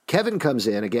 Kevin comes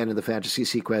in, again in the fantasy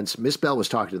sequence. Miss Bell was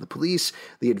talking to the police.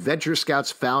 The Adventure Scouts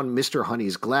found Mr.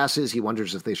 Honey's glasses. He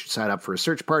wonders if they should sign up for a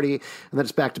search party. And then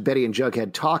it's back to Betty and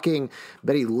Jughead talking.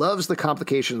 Betty loves the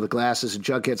complication of the glasses, and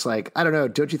Jughead's like, "I don't know,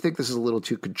 don't you think this is a little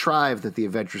too contrived that the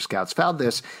Adventure Scouts found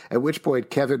this?" At which point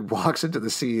Kevin walks into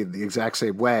the scene the exact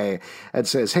same way and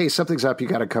says, "Hey, something's up. You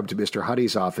got to come to Mr.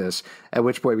 Honey's office." At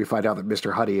which point we find out that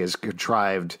Mr. Honey is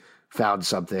contrived, found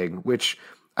something, which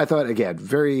I thought, again,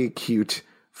 very cute,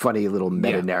 funny little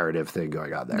meta-narrative thing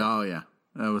going on there. Oh, yeah.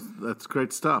 That's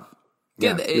great stuff.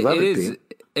 Yeah, it is. Pete.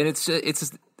 And it's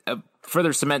a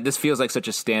further cement. This feels like such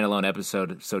a standalone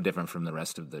episode, so different from the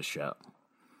rest of the show.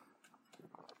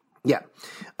 Yeah.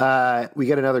 We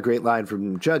get another great line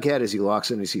from Jughead as he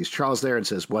walks in. He sees Charles there and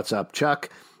says, "What's up, Chuck?"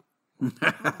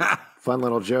 Fun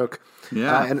little joke.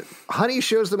 Yeah. And Honey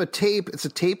shows them a tape. It's a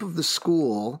tape of the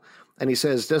school. And he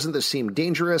says, "Doesn't this seem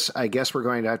dangerous? I guess we're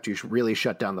going to have to really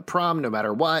shut down the prom no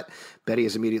matter what." Betty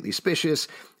is immediately suspicious.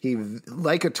 He,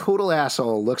 like a total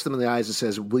asshole, looks them in the eyes and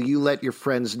says, "Will you let your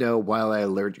friends know while I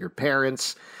alert your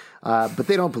parents?" But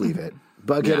they don't believe it.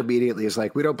 Bughead immediately is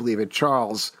like, "We don't believe it."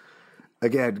 Charles,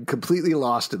 again, completely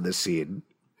lost in this scene.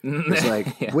 It's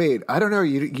like, wait, I don't know.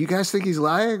 You guys think he's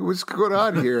lying? What's going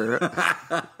on here?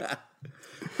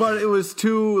 But it was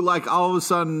too, like, all of a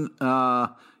sudden...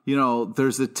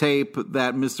 there's a tape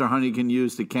that Mr. Honey can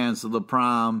use to cancel the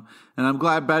prom. And I'm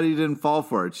glad Betty didn't fall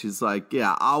for it. She's like,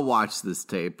 yeah, I'll watch this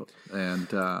tape. And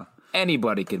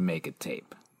anybody can make a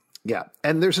tape. Yeah.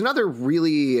 And there's another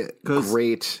really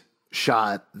great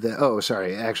shot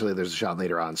actually there's a shot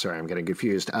later on. Sorry, I'm getting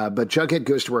confused. But Jughead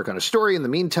goes to work on a story. In the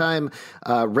meantime,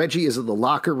 Reggie is in the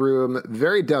locker room.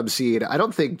 Very dumb scene. I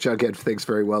don't think Jughead thinks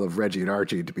very well of Reggie and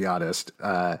Archie, to be honest.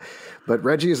 But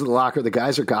Reggie is in the locker. The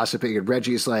guys are gossiping, and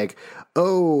Reggie's like,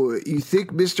 "Oh, you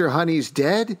think Mr. Honey's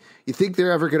dead? You think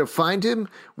they're ever going to find him?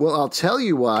 Well, I'll tell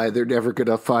you why they're never going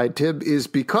to find him is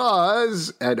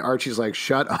because..." And Archie's like,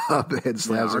 "Shut up," and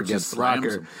slams him against the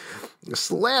locker.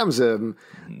 Slams him.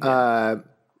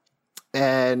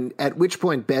 And at which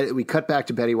point we cut back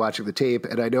to Betty watching the tape.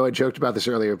 And I know I joked about this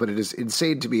earlier, but it is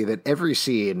insane to me that every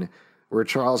scene where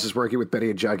Charles is working with Betty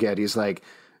and Jughead, he's like,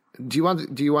 do you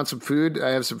want some food? I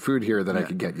have some food here that I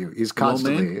can get you. He's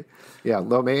constantly,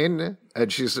 lo mein.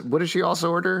 And what does she also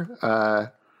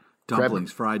order?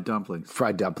 Dumplings, fried dumplings.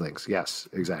 Fried dumplings. Yes,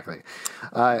 exactly.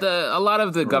 A lot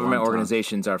of the government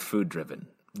organizations are food driven.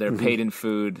 They're paid in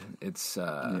food. It's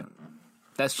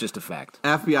That's just a fact.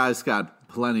 FBI's got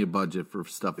plenty of budget for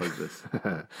stuff like this.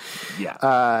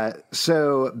 Yeah.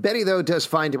 So Betty, though, does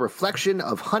find a reflection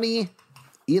of Honey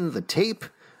in the tape.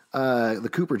 The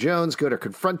Cooper Jones go to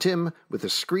confront him with a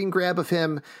screen grab of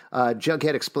him.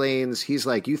 Jughead explains, he's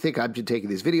like, you think I've been taking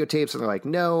these videotapes? And they're like,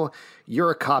 no, you're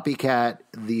a copycat.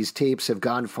 These tapes have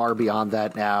gone far beyond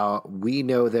that now. We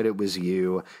know that it was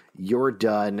you. You're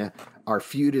done. Our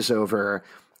feud is over.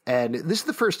 And this is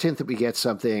the first hint that we get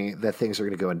something that things are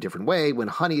going to go in a different way. When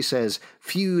Honey says,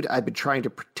 feud, I've been trying to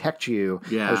protect you.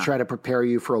 Yeah. I was trying to prepare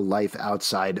you for a life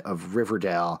outside of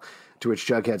Riverdale. To which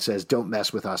Jughead says, don't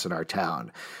mess with us in our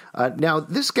town. Now,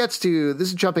 this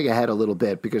is jumping ahead a little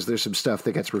bit because there's some stuff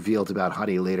that gets revealed about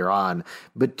Honey later on.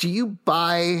 But do you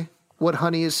buy what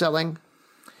Honey is selling?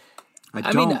 I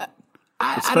don't. Mean,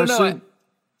 I don't know.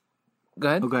 Go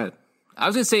ahead. Oh, go ahead. I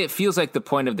was going to say it feels like the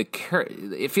point of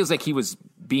it feels like he was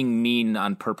being mean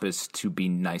on purpose to be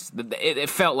nice. It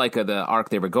felt like the arc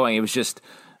they were going. It was just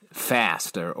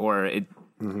fast or it.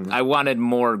 Mm-hmm. I wanted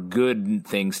more good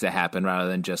things to happen rather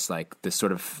than just like this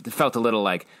sort of. It felt a little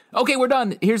like, okay, we're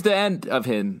done. Here's the end of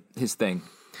his thing.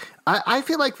 I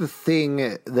feel like the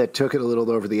thing that took it a little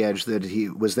over the edge that he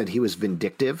was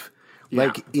vindictive. Yeah.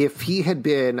 Like if he had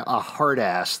been a hard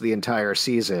ass the entire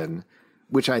season,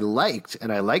 which I liked,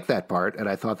 and I liked that part, and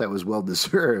I thought that was well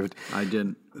deserved. I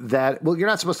didn't. Well, you're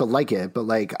not supposed to like it, but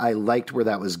like I liked where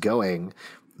that was going.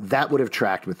 That would have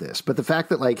tracked with this. But the fact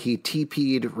that like he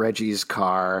TP'd Reggie's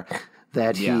car,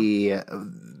 that he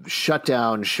shut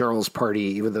down Cheryl's party,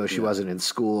 even though she wasn't in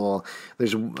school,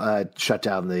 there's shut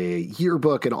down the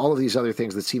yearbook and all of these other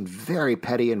things that seemed very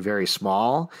petty and very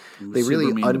small. They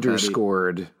really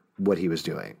underscored what he was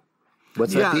doing.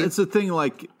 What's that? Yeah, it's a thing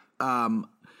like,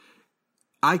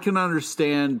 I can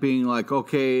understand being like,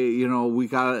 okay, you know, we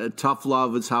got a tough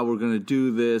love is how we're going to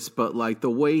do this. But like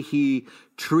the way he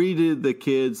treated the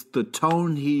kids, the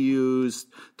tone he used,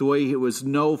 the way it was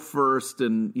no first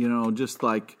and, you know, just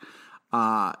like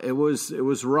it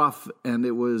was rough. And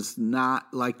it was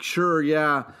not like, sure,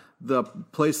 yeah, the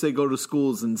place they go to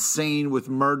school is insane with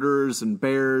murders and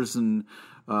bears and,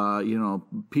 you know,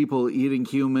 people eating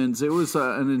humans. It was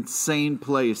an insane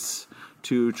place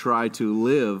to try to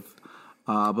live.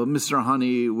 But Mr.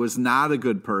 Honey was not a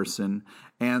good person.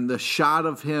 And the shot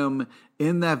of him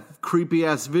in that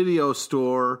creepy-ass video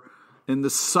store in the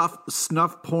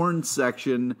snuff porn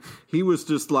section, he was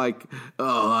just like,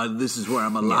 oh, this is where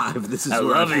I'm alive. This is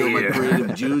where I feel my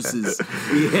creative juices.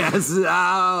 Yes,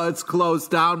 it's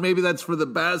closed down. Maybe that's for the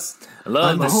best. I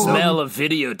love the smell of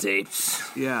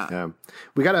videotapes. Yeah.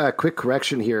 We got a quick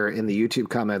correction here in the YouTube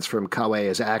comments from Kawe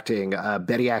as acting.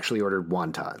 Betty actually ordered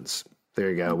wontons. There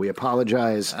you go. We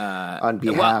apologize on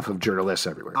behalf of journalists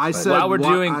everywhere. I said while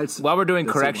we're doing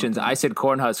corrections, I said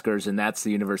Cornhuskers, and that's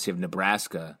the University of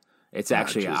Nebraska. It's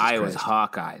actually Iowa's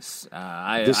Hawkeyes.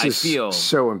 I feel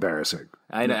so embarrassing.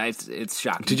 I know it's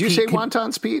shocking. Did you say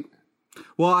wontons, Pete?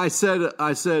 Well, I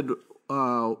said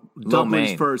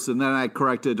dumplings first, and then I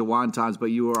corrected to wontons, but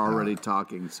you were already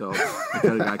talking, so I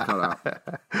kind of got cut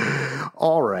out.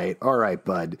 All right,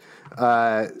 bud.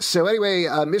 So anyway,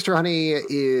 Mr. Honey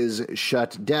is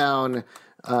shut down.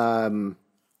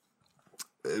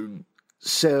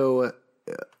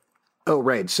 Oh,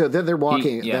 right. So then they're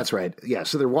walking. That's right. Yeah.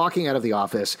 So they're walking out of the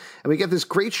office, and we get this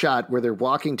great shot where they're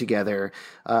walking together.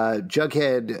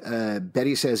 Jughead,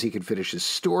 Betty says he can finish his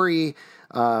story.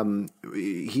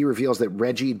 He reveals that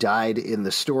Reggie died in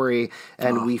the story,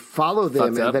 and we follow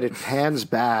them, and then it pans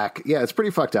back. Yeah, it's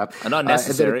pretty fucked up. And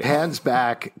unnecessary. And then it pans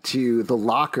back to the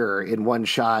locker in one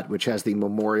shot, which has the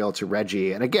memorial to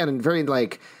Reggie. And again,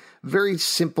 very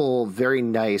simple, very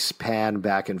nice pan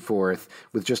back and forth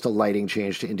with just a lighting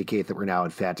change to indicate that we're now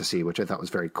in fantasy, which I thought was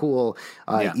very cool,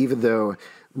 even though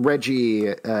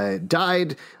Reggie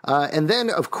died. And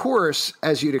then, of course,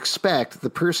 as you'd expect,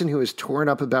 the person who is torn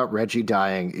up about Reggie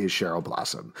dying is Cheryl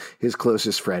Blossom, his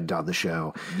closest friend on the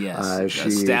show. Yes, she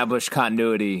established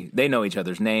continuity. They know each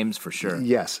other's names for sure.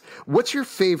 Yes. What's your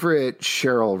favorite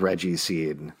Cheryl-Reggie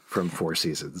scene from Four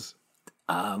Seasons?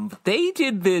 They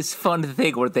did this fun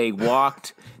thing where they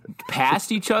walked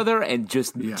past each other and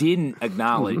just didn't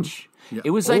acknowledge. Mm-hmm. Yeah.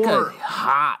 It was like a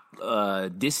hot,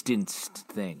 distanced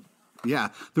thing. Yeah.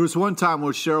 There was one time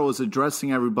where Cheryl was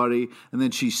addressing everybody, and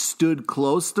then she stood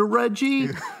close to Reggie,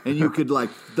 and you could,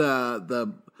 like,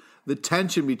 the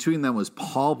tension between them was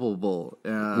palpable.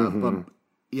 But,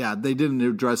 yeah, they didn't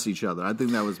address each other. I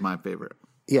think that was my favorite.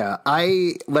 Yeah,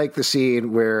 I like the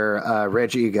scene where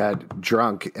Reggie got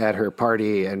drunk at her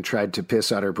party and tried to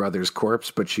piss on her brother's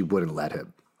corpse, but she wouldn't let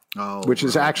him. Oh, which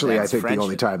is actually, I think, the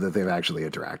only time that they've actually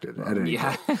interacted.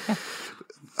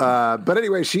 But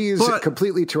anyway, she's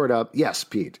completely torn up. Yes,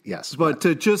 Pete. Yes. But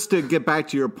to get back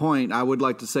to your point, I would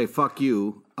like to say fuck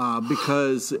you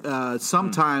because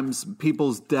sometimes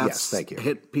people's deaths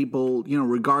hit people,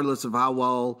 regardless of how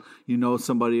well you know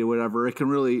somebody or whatever. It can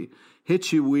really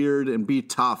hit you weird and be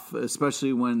tough,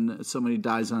 especially when somebody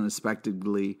dies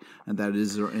unexpectedly and that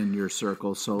is in your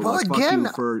circle. So, fuck you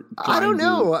for I don't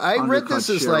know. I read this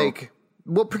as Cheryl.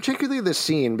 Well, particularly this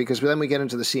scene, because then we get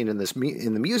into the scene in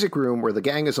the music room where the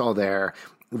gang is all there.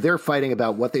 They're fighting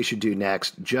about what they should do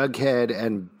next. Jughead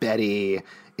and Betty,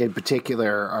 in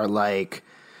particular, are like,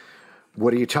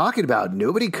 "What are you talking about?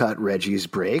 Nobody cut Reggie's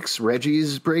brakes.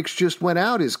 Reggie's brakes just went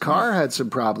out. His car had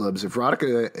some problems." And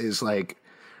Veronica is like,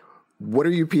 "What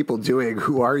are you people doing?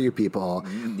 Who are you people?"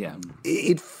 Yeah.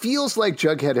 It feels like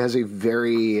Jughead has a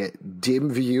very dim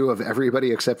view of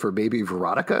everybody except for maybe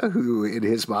Veronica, who in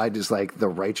his mind is like the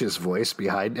righteous voice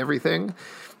behind everything.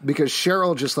 Because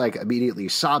Cheryl just like immediately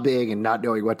sobbing and not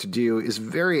knowing what to do is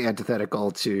very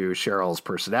antithetical to Cheryl's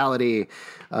personality.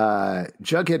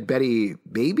 Jughead, Betty,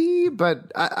 maybe,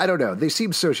 but I don't know. They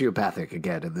seem sociopathic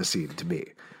again in this scene to me.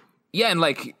 Yeah, and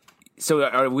like... So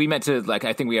are we meant to, like,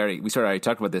 I think we sort of already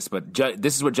talked about this, but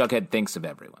this is what Jughead thinks of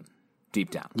everyone, deep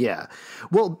down. Yeah.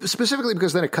 Well, specifically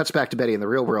because then it cuts back to Betty in the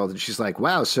real world, and she's like,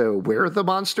 wow, so we're the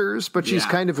monsters? But she's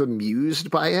kind of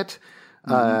amused by it.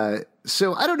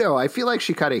 So I don't know. I feel like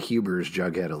she kind of humors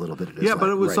Jughead a little bit. But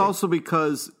it was also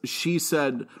because she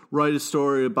said, write a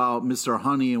story about Mr.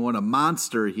 Honey and what a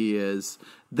monster he is.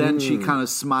 Then she kind of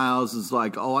smiles, is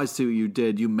like, oh, I see what you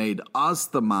did. You made us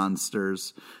the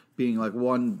monsters. Being like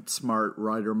one smart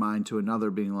writer mind to another,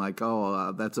 being like,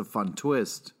 oh, that's a fun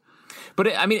twist. But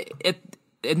at the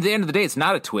end of the day, it's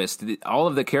not a twist. All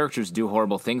of the characters do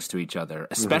horrible things to each other,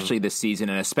 especially this season,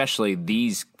 and especially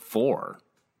these four.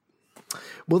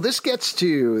 Well, this gets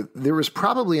to, there was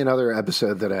probably another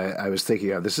episode that I was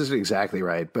thinking of. This isn't exactly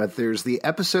right, but there's the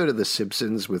episode of The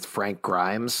Simpsons with Frank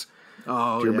Grimes.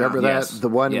 Oh, do you remember that? Yes. The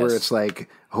one where it's like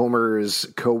Homer's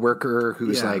coworker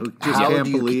who's like, just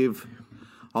can't believe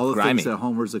all the Grimy. things that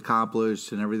Homer's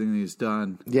accomplished and everything that he's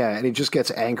done. Yeah, and he just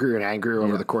gets angrier and angrier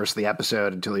over the course of the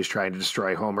episode until he's trying to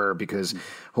destroy Homer because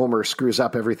Homer screws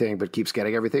up everything but keeps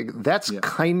getting everything. That's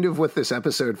kind of what this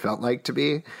episode felt like to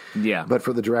me. Yeah. But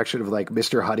for the direction of like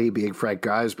Mr. Honey being Frank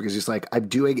Grimes, because he's like, I'm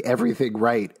doing everything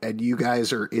right and you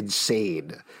guys are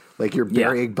insane. Like you're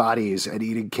burying bodies and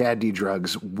eating candy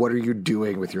drugs. What are you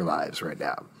doing with your lives right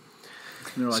now?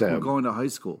 And they're like, we're going to high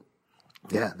school.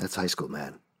 Yeah, that's high school,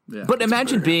 man. Yeah, but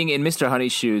imagine being in Mr.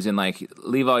 Honey's shoes and like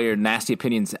leave all your nasty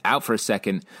opinions out for a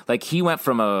second. Like he went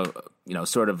from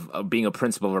sort of being a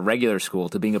principal of a regular school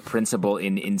to being a principal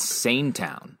in Insane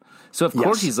Town. So of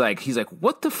course he's like,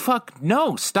 what the fuck?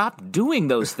 No, stop doing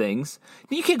those things.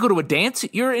 You can't go to a dance.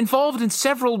 You're involved in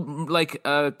several like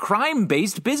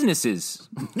crime-based businesses.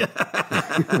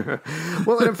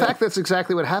 Well, and in fact, that's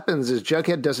exactly what happens. Is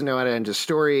Jughead doesn't know how to end his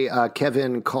story.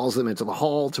 Kevin calls them into the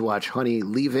hall to watch Honey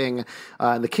leaving,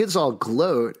 and the kids all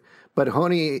gloat. But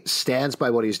Honey stands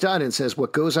by what he's done and says,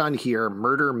 what goes on here,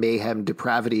 murder, mayhem,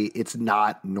 depravity, it's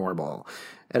not normal.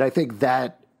 And I think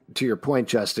that, to your point,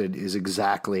 Justin, is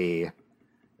exactly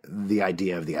the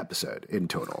idea of the episode in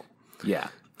total. Yeah.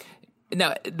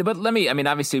 Now, but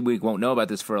obviously we won't know about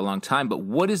this for a long time, but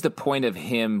what is the point of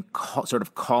him sort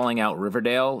of calling out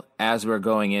Riverdale as we're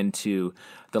going into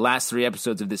the last 3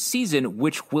 episodes of this season,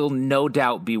 which will no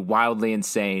doubt be wildly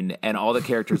insane, and all the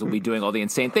characters will be doing all the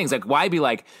insane things? Like, why be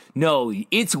like, no,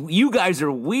 it's you guys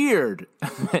are weird.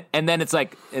 And then it's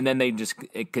like, and then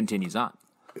it continues on.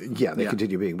 Yeah, they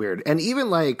continue being weird. And even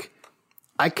like,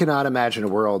 I cannot imagine a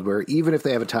world where even if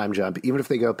they have a time jump, even if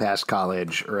they go past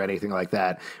college or anything like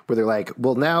that, where they're like,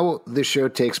 well, now this show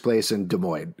takes place in Des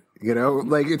Moines. You know,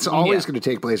 like it's always going to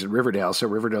take place in Riverdale. So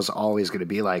Riverdale's always going to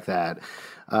be like that.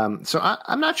 So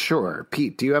I'm not sure.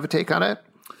 Pete, do you have a take on it?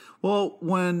 Well,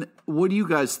 what do you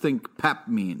guys think pep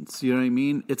means? You know what I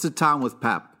mean? It's a town with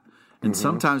pep. And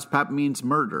sometimes pep means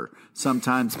murder.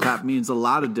 Sometimes pep means a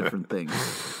lot of different things.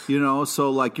 You know, so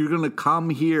like you're going to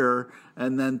come here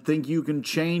and then think you can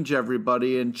change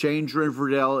everybody and change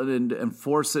Riverdale and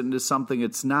force it into something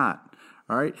it's not.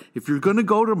 All right? If you're going to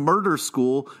go to murder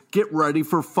school, get ready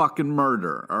for fucking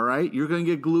murder. All right? You're going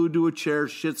to get glued to a chair.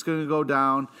 Shit's going to go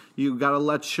down. You got to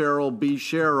let Cheryl be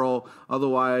Cheryl.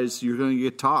 Otherwise, you're going to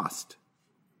get tossed.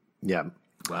 Yeah.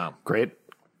 Wow. Great.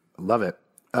 Love it.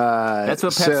 That's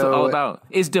what Pep's all about.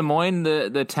 Is Des Moines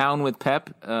the town with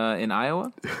Pep in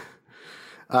Iowa?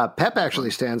 PEP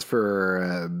actually stands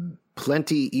for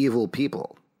Plenty Evil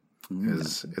People.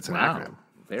 It's an acronym.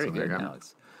 Very So good, there you go.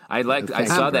 Alex. I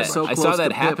saw that. So I close saw to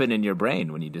that Pip. happen in your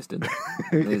brain when you just did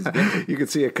that. You can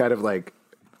see it kind of like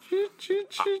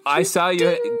I saw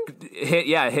you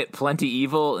hit plenty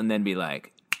evil and then be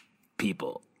like,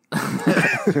 people. Nailed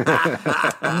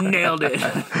it.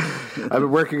 I've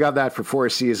been working on that for 4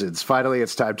 seasons. Finally,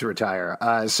 it's time to retire.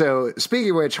 So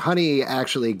speaking of which, Honey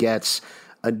actually gets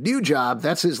a new job.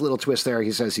 That's his little twist there.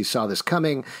 He says he saw this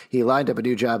coming. He lined up a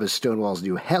new job as Stonewall's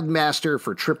new headmaster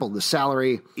for triple the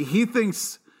salary. He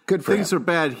thinks good for things him. are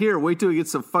bad here. Wait till he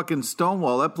gets to fucking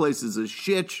Stonewall. That place is a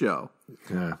shit show.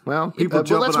 Yeah. Well, People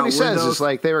that's what jumping he out says. windows. Is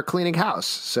like they were cleaning house,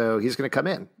 so he's going to come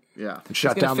in Yeah. and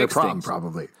shut gonna down their fix prom, things.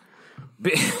 probably.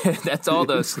 That's all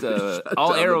those.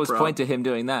 All down arrows the point to him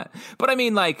doing that. But I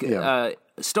mean, like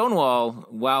Stonewall.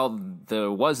 While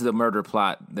there was the murder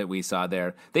plot that we saw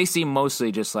there, they seem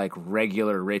mostly just like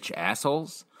regular rich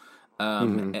assholes,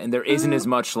 and there isn't as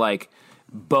much like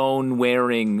bone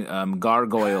wearing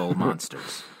gargoyle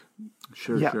monsters.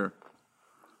 Sure. Still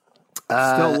a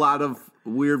Uh, lot of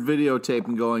weird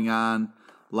videotaping going on.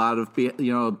 A lot of,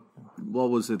 what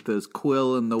was it? This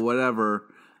Quill and the whatever.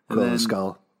 And Quill and the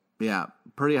Skull. Yeah.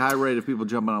 Pretty high rate of people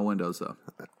jumping on windows, though.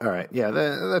 All right. Yeah,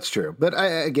 that's true. But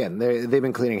again, they've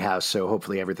been cleaning house, so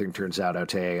hopefully everything turns out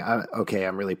okay.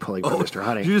 I'm really pulling for Mr.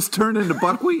 Honey. You just turned into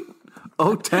buckwheat?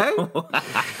 Okay.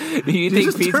 Do you think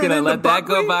just Pete's turn going to into let that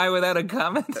go buckwheat? by without a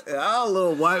comment? A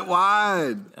little white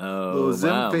wine. Oh, little Zim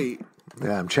wow. Pete.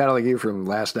 Yeah, I'm channeling you from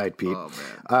last night, Pete. Oh,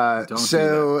 man. Don't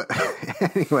So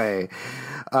anyway,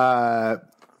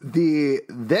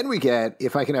 then we get,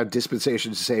 if I can have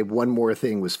dispensation to say one more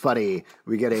thing was funny,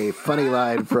 we get a funny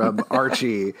line from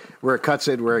Archie where it cuts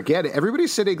in where, again,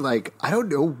 everybody's sitting like, I don't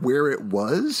know where it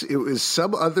was. It was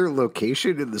some other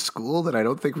location in the school that I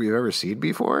don't think we've ever seen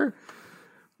before.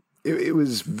 It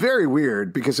was very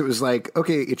weird because it was like,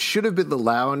 okay, it should have been the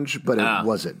lounge, but it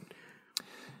wasn't.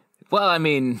 Well, I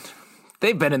mean,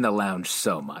 they've been in the lounge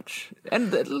so much.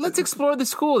 And let's explore the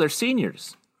school. They're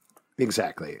seniors.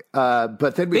 Exactly.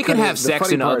 But then They can have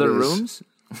sex in other rooms.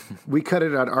 We cut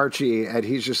it on Archie, and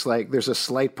he's just like, there's a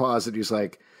slight pause, and he's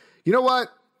like, you know what?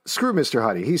 Screw Mr.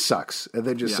 Honey. He sucks. And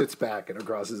then just sits back and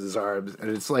crosses his arms. And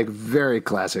it's like very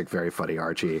classic, very funny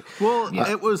Archie. Well,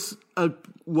 it was a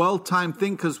well-timed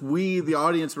thing because we, the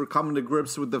audience, were coming to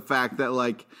grips with the fact that,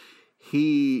 like,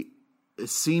 he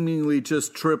seemingly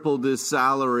just tripled his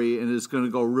salary and is going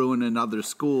to go ruin another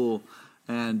school.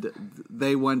 And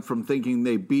they went from thinking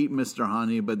they beat Mr.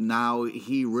 Honey, but now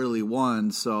he really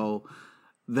won. So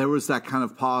there was that kind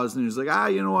of pause, and he was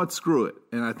like, you know what, screw it.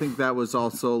 And I think that was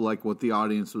also like what the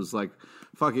audience was like,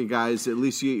 fuck it, guys, at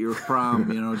least you get your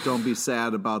prom, don't be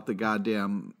sad about the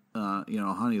goddamn,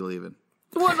 Honey leaving.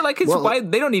 Well, like, why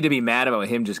they don't need to be mad about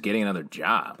him just getting another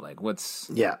job. Like, what's...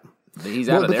 Yeah. He's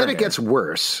out of but there. then it gets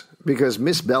worse because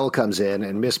Miss Bell comes in,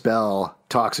 and Miss Bell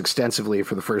talks extensively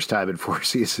for the first time in 4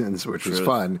 seasons, which was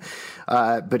fun.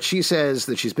 But she says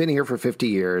that she's been here for 50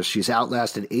 years. She's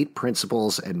outlasted 8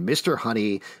 principals, and Mr.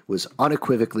 Honey was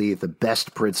unequivocally the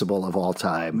best principal of all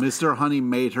time. Mr. Honey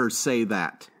made her say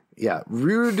that. Yeah.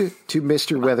 Rude to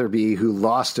Mr. Weatherby, who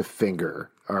lost a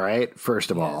finger. All right. First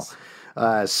of all.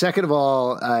 Second of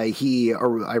all, I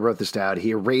wrote this down.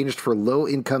 He arranged for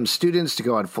low-income students to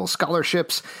go on full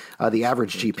scholarships. The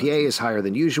average GPA is higher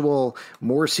than usual.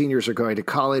 More seniors are going to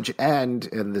college, and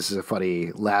this is a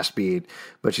funny last beat,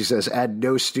 but she says, and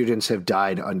no students have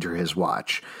died under his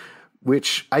watch,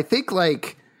 which I think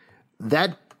like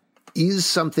that is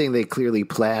something they clearly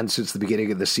planned since the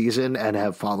beginning of the season and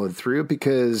have followed through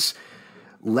because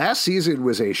last season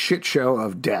was a shit show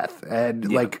of death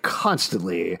and like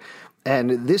constantly.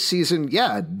 And this season,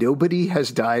 nobody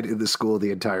has died in the school the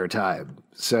entire time.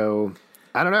 So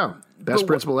I don't know. Best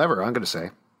principal ever, I'm going to say.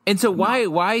 And so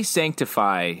why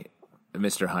sanctify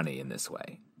Mr. Honey in this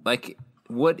way? Like,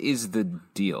 what is the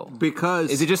deal?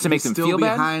 Because is it just to make them feel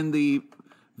bad? Behind the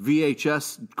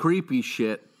VHS creepy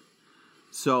shit.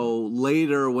 So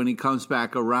later, when he comes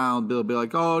back around, they'll be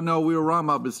like, "Oh no, we were wrong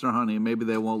about Mr. Honey." Maybe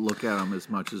they won't look at him as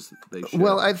much as they should.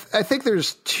 Well, I think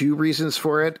there's 2 reasons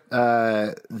for it.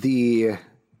 The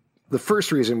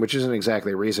first reason, which isn't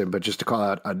exactly a reason, but just to call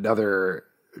out another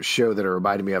show that it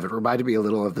reminded me of. It reminded me a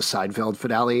little of the Seinfeld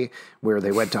finale where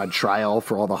they went on trial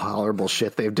for all the horrible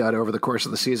shit they've done over the course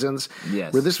of the seasons.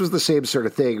 Yes. Where this was the same sort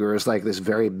of thing where it was like this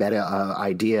very meta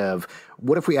idea of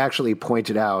what if we actually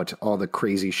pointed out all the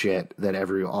crazy shit that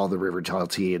all the Riverdale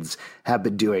teens have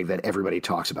been doing that everybody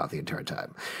talks about the entire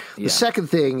time. Yeah. The second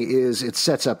thing is it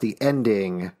sets up the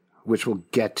ending, which we'll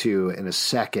get to in a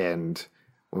second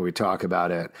when we talk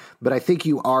about it. But I think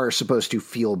you are supposed to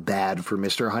feel bad for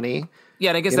Mr. Honey. Yeah,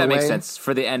 and I guess that makes sense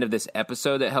for the end of this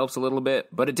episode. That helps a little bit,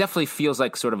 but it definitely feels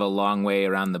like sort of a long way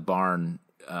around the barn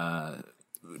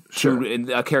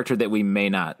to a character that we may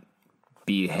not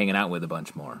be hanging out with a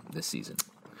bunch more this season.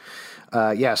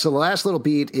 So the last little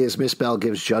beat is Miss Bell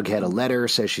gives Jughead a letter,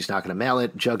 says she's not going to mail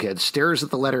it. Jughead stares at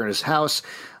the letter in his house.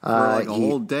 For like a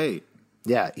whole day.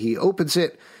 Yeah, he opens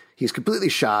it. He's completely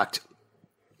shocked.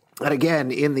 And again,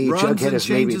 in the Runs Jughead and is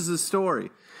changes his story.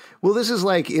 Well, this is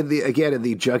like in the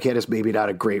Jughead is maybe not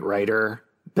a great writer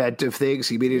bent of things.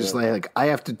 He immediately just like, I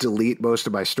have to delete most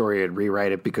of my story and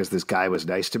rewrite it because this guy was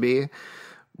nice to me,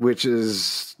 which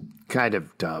is kind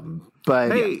of dumb.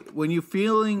 But hey, when you're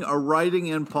feeling a writing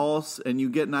impulse and you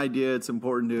get an idea, it's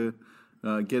important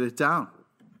to get it down.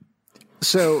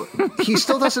 So he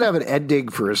still doesn't have an ending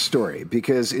for his story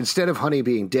because instead of Honey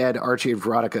being dead, Archie and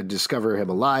Veronica discover him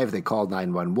alive. They call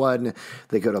 911.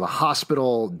 They go to the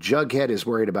hospital. Jughead is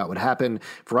worried about what happened.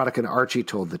 Veronica and Archie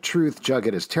told the truth.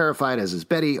 Jughead is terrified, as is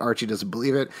Betty. Archie doesn't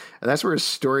believe it. And that's where his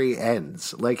story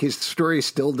ends. Like, his story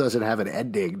still doesn't have an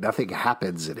ending. Nothing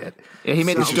happens in it. Yeah, he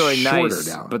made the story nice,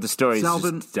 now. but the story is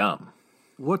just dumb.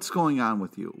 What's going on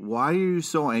with you? Why are you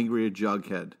so angry at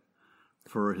Jughead?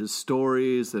 For his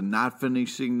stories and not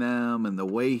finishing them and the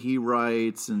way he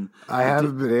writes. And I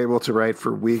haven't been able to write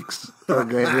for weeks.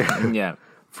 Okay. Yeah.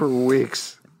 For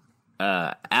weeks.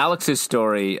 Alex's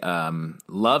story,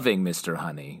 loving Mr.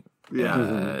 Honey,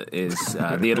 is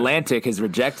The Atlantic has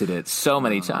rejected it so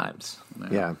many times.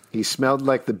 Yeah. He smelled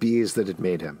like the bees that had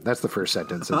made him. That's the first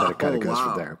sentence, and then it kind of goes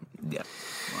from there.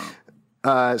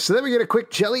 Yeah. So then we get a quick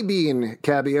Jelly Bean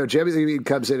cameo. Jelly Bean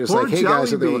comes in and is Poor like, hey,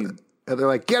 guys. Jelly And they're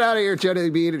like, get out of here, Jelly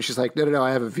Bean. And she's like, no,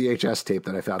 I have a VHS tape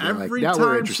that I found. And every like, now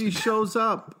we're time interested. she shows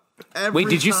up. Wait,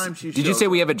 did you say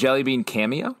we have a Jelly Bean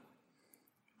cameo?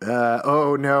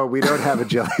 Oh, no, we don't have a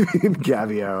Jelly Bean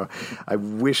cameo. I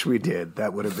wish we did.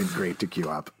 That would have been great to queue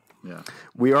up. Yeah.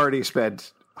 We already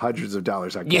spent hundreds of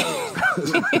dollars on cameos.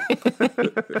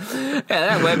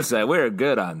 That website, we're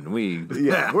good on. We've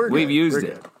used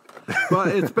it.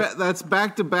 But that's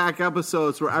back-to-back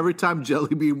episodes where every time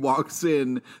Jelly Bean walks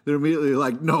in, they're immediately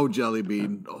like, no, Jelly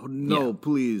Bean. Oh, no,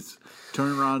 please.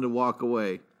 Turn around and walk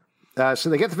away. So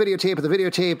they get the videotape, and the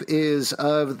videotape is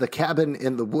of the cabin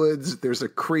in the woods. There's a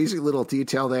crazy little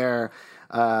detail there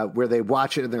where they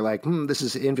watch it, and they're like, this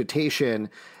is an invitation.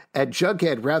 And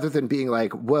Jughead, rather than being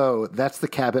like, whoa, that's the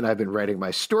cabin I've been writing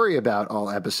my story about all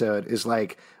episode, is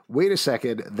like, wait a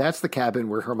second, that's the cabin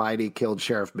where Hermione killed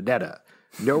Sheriff Minetta.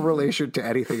 No relation to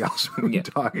anything else we've been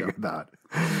talking about.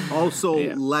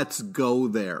 Also, let's go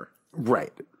there.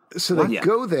 Right. So they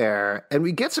go there, and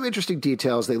we get some interesting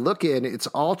details. They look in. It's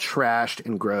all trashed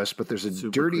and gross, but there's a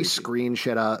dirty screen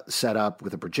set up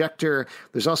with a projector.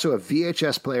 There's also a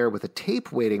VHS player with a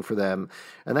tape waiting for them,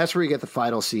 and that's where you get the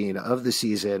final scene of the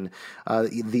season.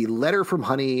 The letter from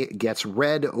Honey gets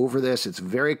read over this. It's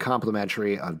very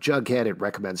complimentary of Jughead. It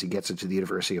recommends he gets into the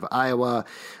University of Iowa.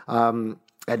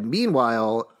 And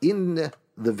meanwhile, in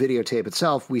the videotape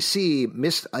itself, we see a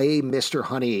Mr.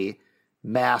 Honey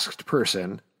masked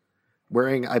person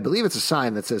wearing, I believe it's a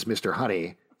sign that says Mr.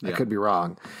 Honey. I could be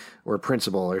wrong. Or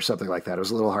principal or something like that. It was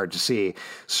a little hard to see.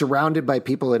 Surrounded by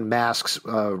people in masks,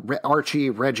 Archie,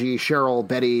 Reggie, Cheryl,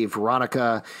 Betty,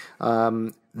 Veronica.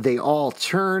 They all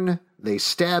turn, they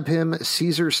stab him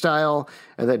Caesar style,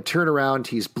 and then turn around.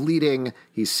 He's bleeding.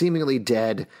 He's seemingly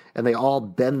dead. And they all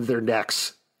bend their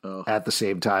necks at the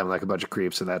same time like a bunch of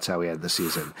creeps, and that's how we end the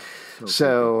season.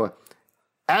 So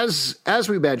as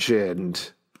we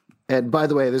mentioned, and by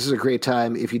the way, this is a great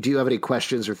time. If you do have any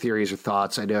questions or theories or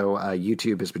thoughts, I know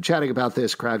YouTube has been chatting about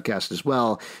this, Crowdcast as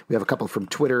well. We have a couple from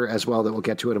Twitter as well that we'll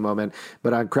get to in a moment.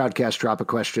 But on Crowdcast, drop a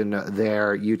question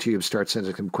there. YouTube starts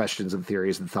sending some questions and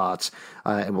theories and thoughts,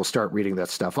 and we'll start reading that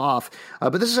stuff off.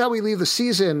 But this is how we leave the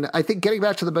season. I think getting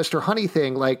back to the Mr. Honey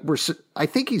thing, I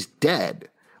think he's dead.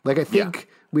 I think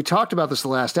we talked about this the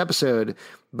last episode,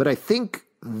 but I think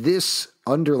this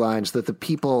underlines that the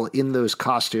people in those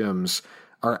costumes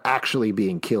are actually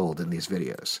being killed in these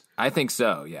videos. I think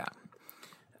so, yeah.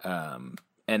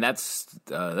 And that's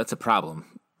a problem.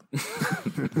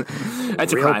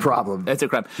 That's a real crime. problem. That's a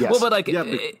crime. Yes. Well, but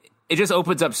it just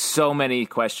opens up so many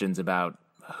questions about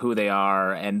who they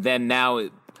are, and then now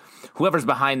whoever's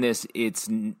behind this, it's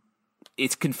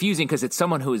confusing because it's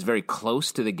someone who is very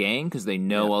close to the gang because they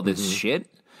know all this shit,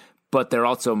 but they're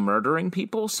also murdering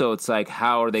people. So it's like,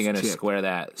 how are they going to square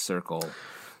that circle?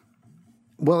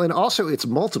 Well, and also it's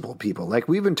multiple people. Like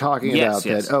we've been talking about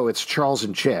that, it's Charles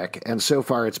and Chick, and so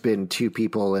far it's been two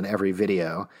people in every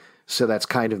video. So that's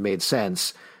kind of made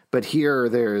sense. But here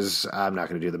there's, I'm not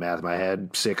going to do the math in my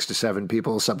head, 6 to 7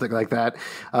 people, something like that,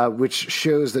 which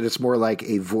shows that it's more like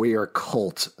a voyeur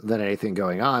cult than anything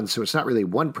going on. So it's not really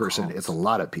one person, it's a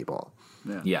lot of people.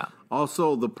 Yeah.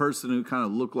 Also, the person who kind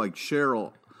of looked like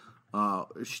Cheryl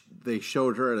they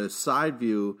showed her at a side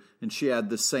view, and she had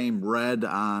the same red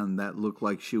on that looked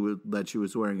like she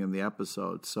was wearing in the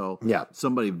episode. So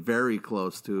somebody very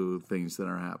close to things that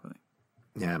are happening.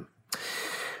 Yeah.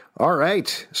 All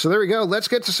right. So there we go. Let's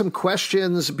get to some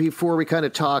questions before we kind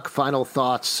of talk final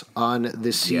thoughts on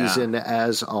this season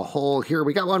as a whole. Here,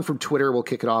 we got one from Twitter we'll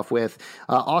kick it off with.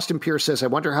 Austin Pierce says, I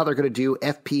wonder how they're going to do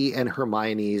FP and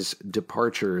Hermione's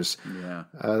departures. Yeah.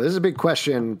 This is a big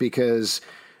question because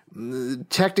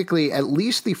technically, at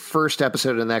least the first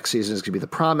episode of the next season is going to be the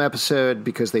prom episode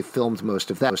because they filmed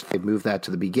most of that. They moved that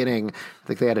to the beginning. I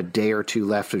think they had a day or two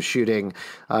left of shooting.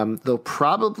 They'll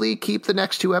probably keep the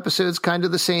next 2 episodes kind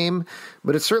of the same,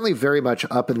 but it's certainly very much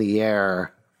up in the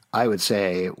air, I would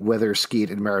say, whether Skeet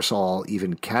and Marisol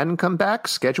even can come back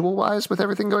schedule-wise with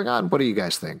everything going on. What do you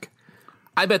guys think?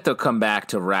 I bet they'll come back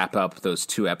to wrap up those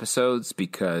 2 episodes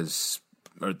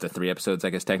or the 3 episodes, I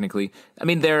guess, technically. I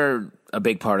mean, they're a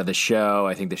big part of the show.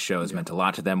 I think the show has meant a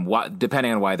lot to them.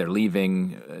 Depending on why they're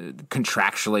leaving,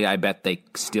 contractually, I bet they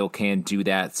still can do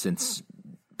that since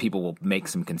people will make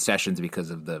some concessions because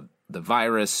of the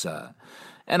virus.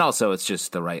 And also, it's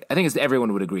just the right... I think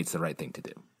everyone would agree it's the right thing to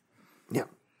do. Yeah.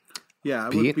 Yeah,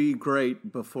 it would be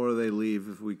great before they leave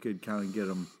if we could kind of get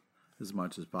them as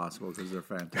much as possible because they're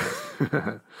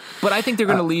fantastic. But I think they're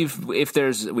going to leave if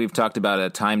we've talked about a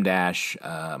time dash.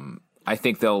 I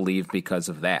think they'll leave because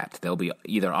of that. They'll be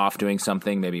either off doing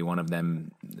something. Maybe one of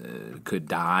them could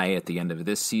die at the end of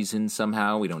this season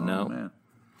somehow. We don't know. Man.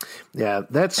 Yeah,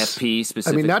 that's FP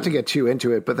specifically. I mean, not to get too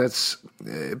into it, but that's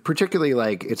particularly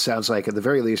like it sounds like at the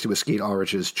very least it was Skeet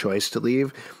Ulrich's choice to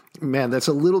leave. Man, that's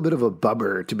a little bit of a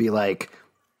bummer to be like,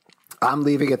 I'm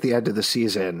leaving at the end of the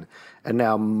season, and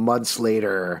now months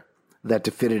later, that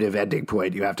definitive ending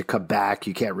point, you have to come back.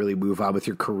 You can't really move on with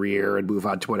your career and move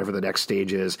on to whatever the next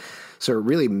stage is. So it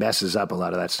really messes up a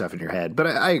lot of that stuff in your head. But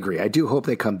I agree. I do hope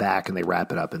they come back and they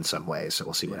wrap it up in some way. So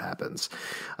we'll see what happens.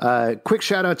 Quick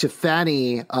shout out to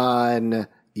Fanny on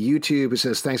YouTube who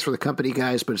says, thanks for the company,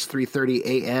 guys, but it's 3:30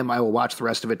 a.m. I will watch the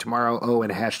rest of it tomorrow. Oh,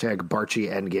 and hashtag Barchi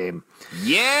Endgame.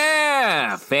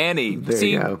 Yeah, Fanny. There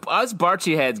See, you go. Us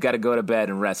Barchi heads got to go to bed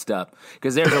and rest up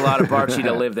because there's a lot of Barchi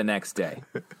to live the next day.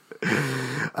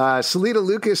 Selena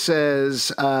Lucas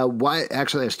says, why?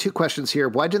 Actually, there's 2 questions here.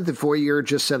 Why didn't the Voyeur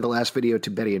just send the last video to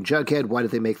Betty and Jughead? Why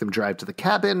did they make them drive to the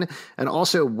cabin? And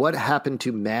also, what happened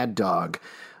to Mad Dog?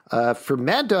 For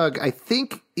Mad Dog, I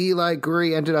think Eli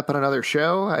Guri ended up on another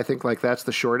show. I think that's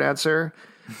the short answer.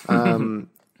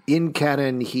 In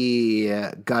canon, he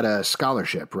got a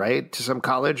scholarship, right, to some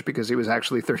college because he was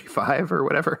actually 35 or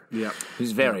whatever. Yeah,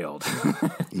 he's very old.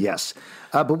 Yes.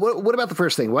 But what about the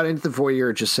first thing? Why didn't the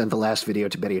Voyeur just send the last video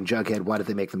to Betty and Jughead? Why did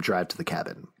they make them drive to the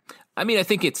cabin? I mean, I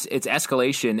think it's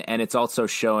escalation, and it's also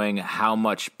showing how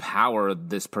much power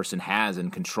this person has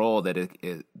and control that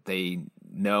they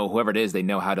know, whoever it is, they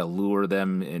know how to lure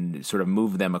them and sort of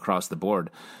move them across the board.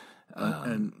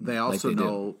 And they also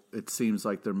know, it seems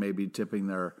like they're maybe tipping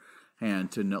their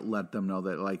hand to let them know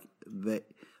that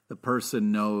the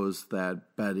person knows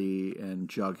that Betty and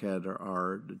Jughead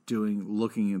are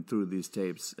looking through these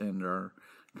tapes and are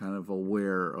kind of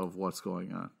aware of what's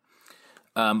going on.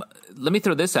 Let me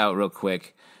throw this out real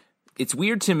quick. It's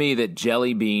weird to me that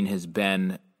Jelly Bean has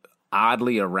been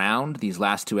oddly around these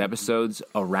last 2 episodes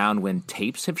around when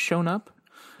tapes have shown up.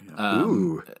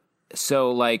 Ooh.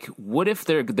 So, what if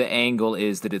the angle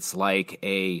is that it's like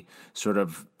a sort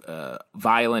of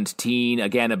violent teen,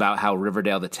 again, about how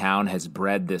Riverdale, the town, has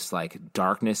bred this,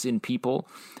 darkness in people,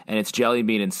 and it's Jelly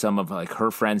Bean and some of,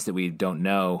 her friends that we don't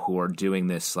know who are doing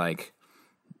this,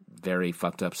 very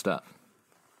fucked up stuff.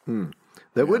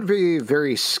 That would be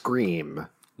very Scream.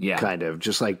 Yeah. Kind of,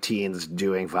 just like teens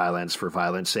doing violence for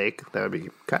violence sake. That would be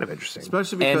kind of interesting.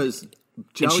 Especially because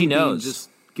Jelly Bean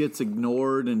just gets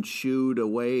ignored and shooed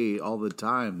away all the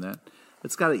time.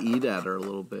 It's got to eat at her a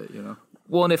little bit, you know?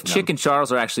 Well, and if Chick and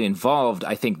Charles are actually involved,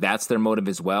 I think that's their motive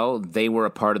as well. They were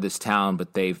a part of this town,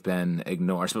 but they've been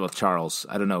ignored. Well, Charles,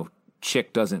 I don't know.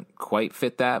 Chick doesn't quite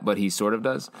fit that, but he sort of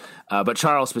does. But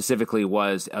Charles specifically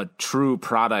was a true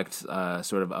product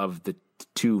sort of the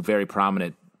 2 very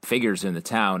prominent figures in the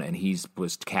town, and he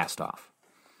was cast off.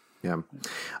 Yeah.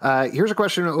 Here's a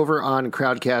question over on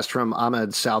Crowdcast from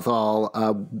Ahmed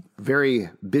Southall. Very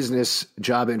business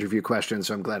job interview question,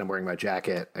 so I'm glad I'm wearing my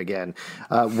jacket again.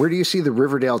 Where do you see the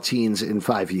Riverdale teens in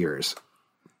 5 years?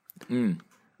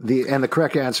 The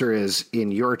correct answer is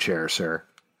in your chair, sir.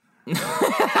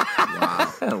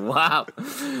 Wow.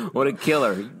 What a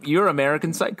killer. You're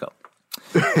American Psycho.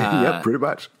 Yep, pretty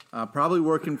much. Probably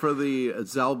working for the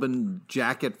Zelbin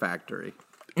Jacket Factory.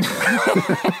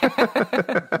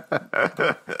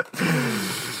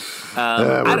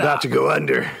 We're about to go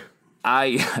under.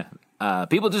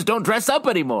 People just don't dress up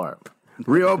anymore.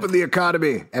 Reopen the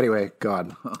economy. Anyway, go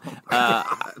on.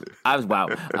 I was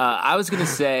going to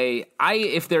say,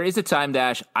 if there is a time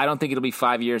dash, I don't think it'll be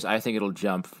 5 years. I think it'll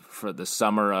jump for the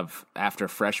summer of after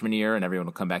freshman year, and everyone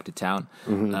will come back to town.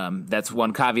 Mm-hmm. That's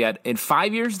one caveat. In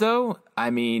 5 years, though, I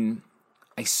mean,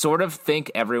 I sort of think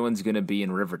everyone's going to be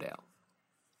in Riverdale.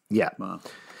 Yeah.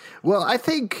 Well,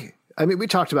 we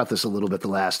talked about this a little bit the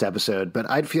last episode, but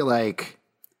I'd feel like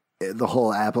the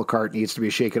whole apple cart needs to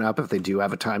be shaken up if they do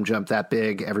have a time jump that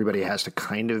big. Everybody has to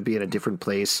kind of be in a different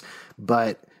place,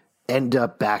 but end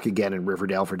up back again in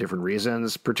Riverdale for different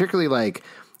reasons. Particularly like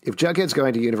if Jughead's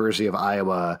going to University of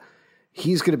Iowa,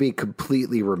 he's going to be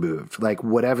completely removed. Like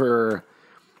whatever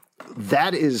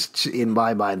that is, in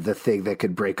my mind, the thing that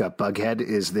could break up Bughead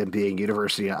is them being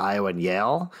University of Iowa and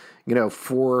Yale. 4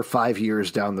 or 5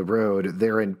 years down the road,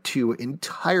 they're in two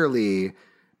entirely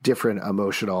different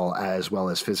emotional as well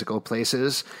as physical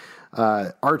places.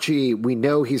 Archie, we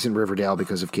know he's in Riverdale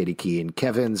because of Katie Keene.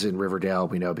 Kevin's in Riverdale,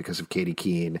 we know because of Katie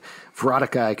Keene.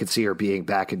 Veronica, I could see her being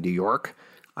back in New York,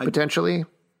 potentially.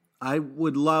 I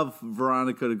would love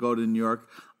Veronica to go to New York.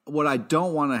 What I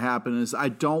don't want to happen is I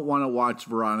don't want to watch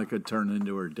Veronica turn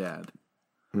into her dad.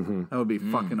 Mm-hmm. That would be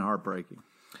fucking heartbreaking.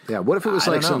 Yeah, what if it was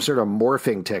like some sort of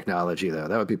morphing technology, though?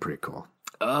 That would be pretty cool.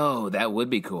 Oh, that would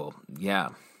be cool. Yeah.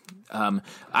 I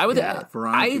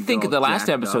think the last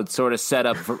episode sort of set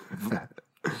up for.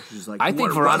 She's like, I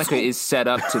think Veronica is set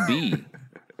up to be.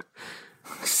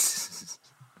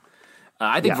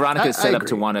 I think Veronica is set up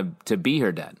to want to be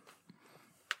her dad.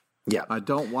 Yeah, I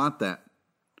don't want that.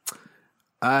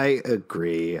 I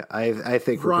agree. I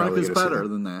think Veronica's better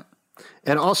than that.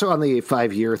 And also on the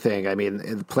 5-year thing, I mean,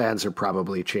 the plans are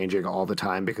probably changing all the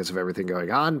time because of everything going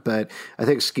on. But I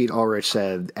think Skeet Ulrich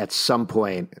said at some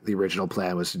point the original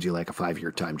plan was to do like a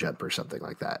 5-year time jump or something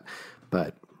like that.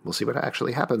 But we'll see what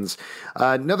actually happens.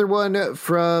 Another one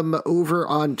from over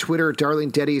on Twitter,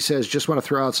 Darling Deddy says, just want to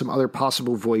throw out some other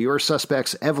possible voyeur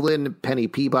suspects. Evelyn, Penny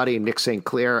Peabody, Nick St.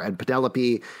 Clair, and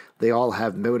Penelope. They all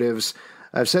have motives.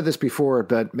 I've said this before,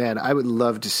 but man, I would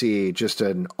love to see just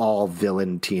an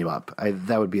all-villain team up.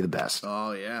 That would be the best.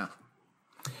 Oh yeah.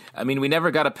 I mean, we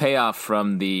never got a payoff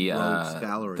from the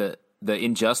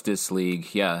Injustice League,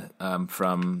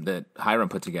 from that Hiram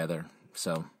put together.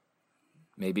 So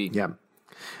maybe, yeah.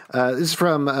 This is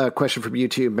from a question from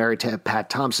YouTube. Mary Pat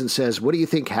Thompson says, "What do you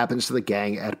think happens to the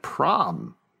gang at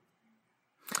prom?"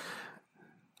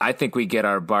 I think we get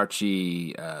our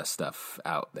Barchi stuff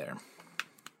out there.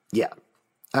 Yeah.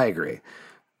 I agree.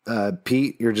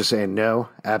 Pete, you're just saying no,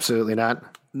 absolutely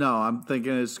not? No, I'm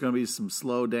thinking it's going to be some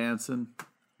slow dancing,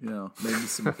 maybe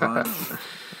some fun.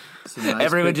 Some nice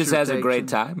everyone just has a great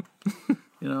time.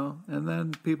 And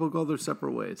then people go their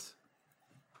separate ways.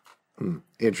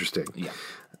 Interesting. Yeah.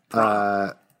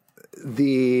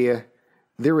 There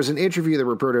was an interview that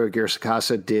Roberto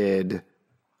Aguirre-Sacasa did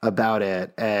about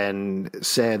it and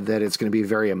said that it's going to be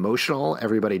very emotional.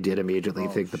 Everybody did immediately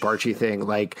think the Barchi thing.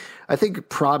 Like, I think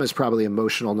prom is probably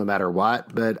emotional no matter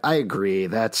what, but I agree.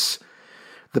 That's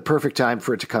the perfect time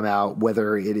for it to come out,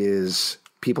 whether it is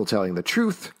people telling the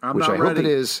truth, which I hope it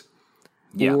is,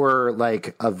 or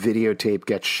like a videotape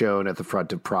gets shown at the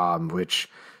front of prom, which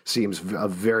seems a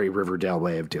very Riverdale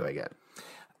way of doing it.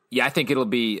 Yeah, I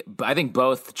think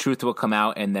both truth will come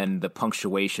out and then the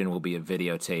punctuation will be a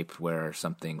videotape where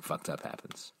something fucked up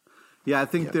happens. Yeah, I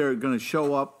think they're going to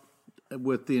show up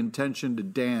with the intention to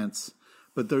dance,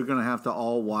 but they're going to have to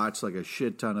all watch like a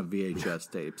shit ton of VHS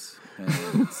tapes. And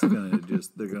it's going to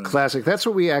they're going to. Classic. That's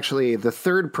what the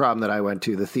third prom that I went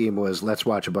to, the theme was let's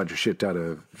watch a bunch of shit ton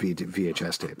of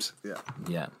VHS tapes.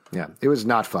 Yeah. It was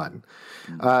not fun.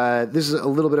 This is a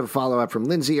little bit of a follow-up from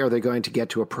Lindsay. Are they going to get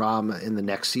to a prom in the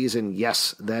next season?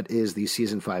 Yes, that is the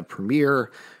season 5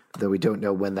 premiere, though we don't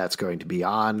know when that's going to be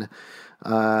on.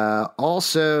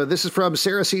 Also, this is from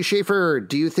Sarah C. Schaefer.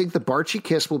 Do you think the Barchi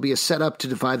kiss will be a setup to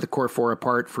divide the core 4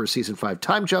 apart for a season 5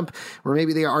 time jump, or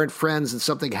maybe they aren't friends and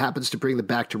something happens to bring them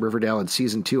back to Riverdale? In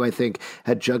season 2, I think,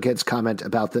 had Jughead's comment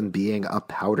about them being a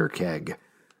powder keg.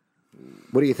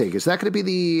 What do you think? Is that going to be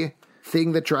the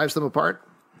thing that drives them apart?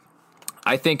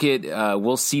 I think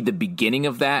we'll see the beginning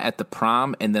of that at the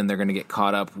prom, and then they're going to get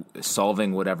caught up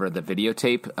solving whatever the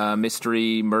videotape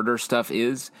mystery murder stuff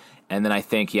is. And then I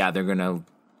think,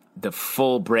 the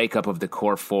full breakup of the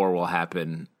core 4 will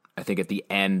happen, I think, at the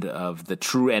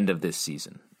true end of this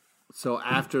season. So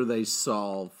after they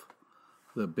solve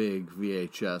the big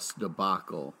VHS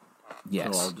debacle, yes,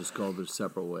 they'll all just go their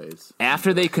separate ways.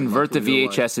 After they convert the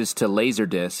VHSs to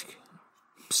Laserdisc,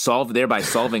 thereby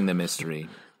solving the mystery,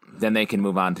 then they can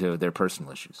move on to their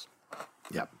personal issues.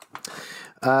 Yep.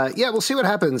 Yeah, we'll see what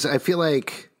happens. I feel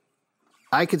like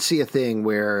I could see a thing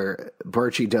where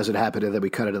Barchi doesn't happen and then we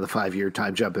cut into the 5-year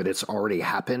time jump and it's already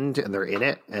happened and they're in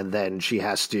it. And then Betty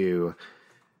has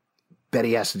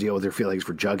to deal with her feelings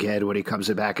for Jughead when he comes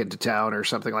back into town or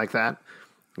something like that.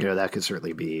 That could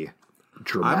certainly be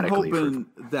dramatically. I'm hoping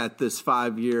that this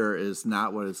 5-year is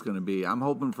not what it's going to be. I'm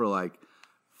hoping for like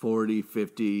 40,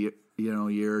 50,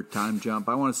 year time jump.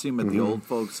 I want to see him at the old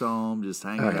folks home, just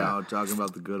hanging out, talking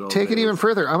about the good old Take days. it even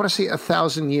further. I want to see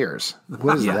 1,000 years.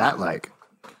 What is that like?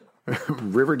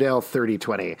 Riverdale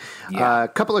 3020. A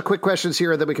couple of quick questions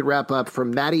here, and then we can wrap up. From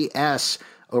Maddie S.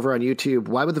 over on YouTube.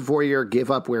 Why would the voyeur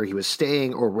give up where he was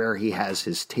staying or where he has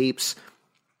his tapes?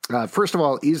 First of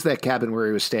all, is that cabin where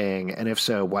he was staying? And if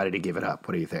so, why did he give it up?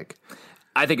 What do you think?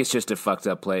 I think it's just a fucked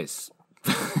up place.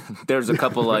 There's a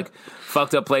couple like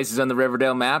fucked up places on the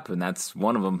Riverdale map, and that's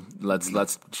one of them.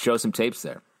 Let's show some tapes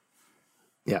there.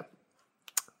 Yeah.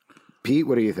 Pete,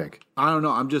 what do you think? I don't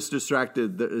know. I'm just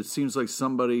distracted. It seems like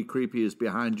somebody creepy is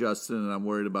behind Justin, and I'm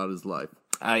worried about his life.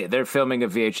 They're filming a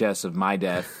VHS of my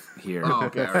death here. Oh,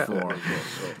 okay. Cool.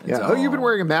 Yeah. You've been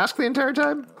wearing a mask the entire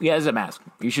time? Yeah, it's a mask.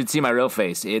 You should see my real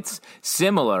face. It's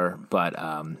similar, but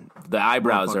the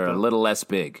eyebrows are a little less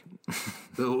big.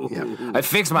 I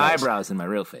fixed my eyebrows in my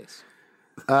real face.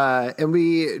 And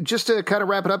we, just to kind of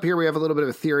wrap it up here, we have a little bit of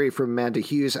a theory from Amanda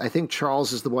Hughes. I think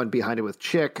Charles is the one behind it with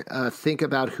Chick. Think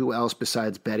about who else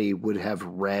besides Betty would have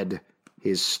read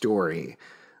his story.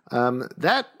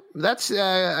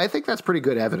 I think that's pretty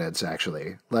good evidence,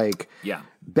 actually.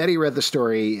 Betty read the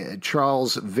story.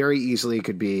 Charles very easily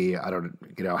could be,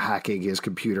 hacking his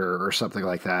computer or something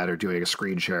like that, or doing a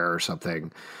screen share or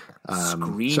something.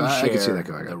 Screen so share, I can see that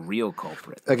going on. The real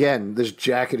culprit. Again, this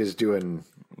jacket is doing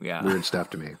weird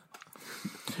stuff to me.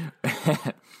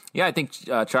 Yeah, I think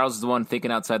Charles is the one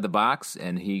thinking outside the box,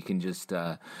 and he can just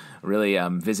really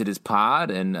visit his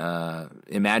pod and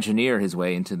Imagineer his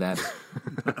way into that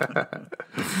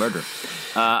murder.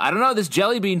 I don't know, this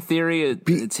jelly bean theory,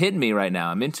 it's hitting me right now.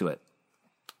 I'm into it.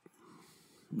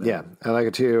 Yeah, I like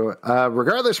it too.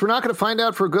 Regardless, we're not going to find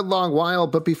out for a good long while,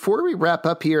 but before we wrap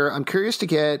up here, I'm curious to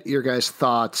get your guys'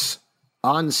 thoughts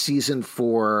on season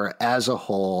 4 as a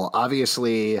whole.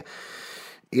 Obviously,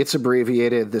 it's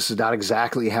abbreviated. This is not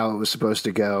exactly how it was supposed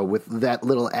to go. With that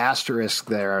little asterisk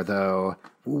there, though,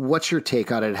 what's your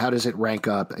take on it? How does it rank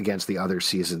up against the other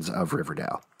seasons of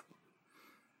Riverdale?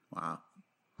 Wow.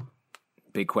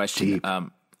 Big question.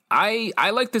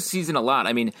 I like this season a lot.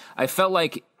 I mean, I felt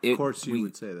like of course you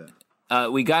would say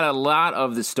that. We got a lot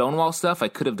of the Stonewall stuff. I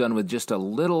could have done with just a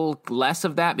little less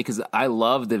of that because I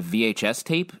love the VHS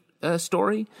tape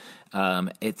story.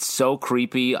 It's so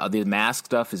creepy. The mask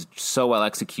stuff is so well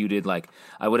executed. Like,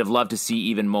 I would have loved to see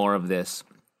even more of this.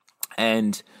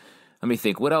 And let me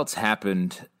think, what else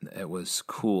happened that was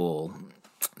cool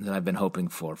that I've been hoping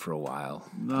for a while?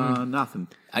 Nothing.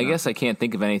 I guess I can't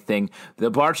think of anything. The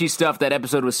Barchi stuff, that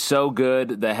episode was so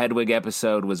good. The Hedwig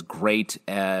episode was great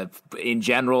in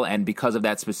general, and because of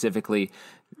that specifically.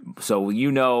 So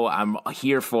I'm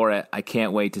here for it. I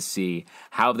can't wait to see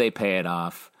how they pay it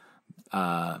off.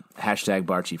 Hashtag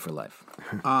Barchi for life.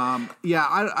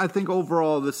 I think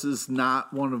overall this is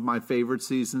not one of my favorite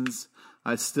seasons.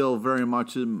 I still very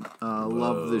much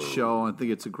love this show. I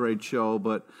think it's a great show,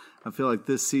 but I feel like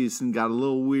this season got a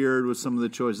little weird with some of the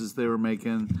choices they were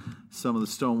making. Some of the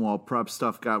Stonewall prep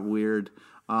stuff got weird.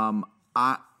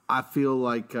 I feel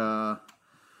like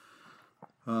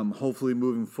hopefully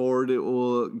moving forward it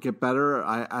will get better.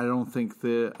 I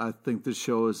think this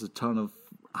show is a ton of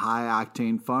high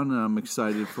octane fun, and I'm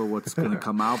excited for what's going to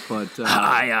come out. But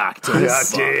high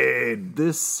octane.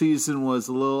 This season was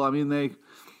a little. I mean, they're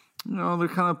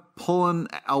kind of pulling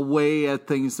away at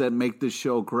things that make this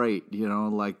show great.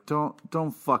 Like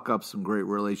don't fuck up some great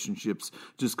relationships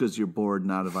just because you're bored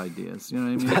and out of ideas. You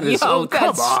know what I mean?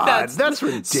 Come on, that's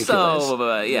ridiculous.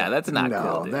 That's not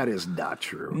no, good. that is not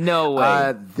true. No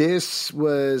way. This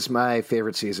was my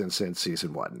favorite season since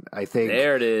season 1. I think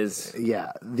there it is.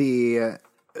 Yeah, the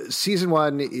season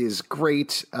 1 is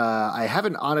great. I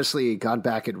haven't honestly gone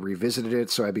back and revisited it,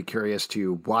 so I'd be curious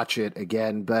to watch it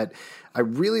again. But I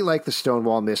really like the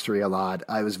Stonewall mystery a lot.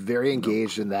 I was very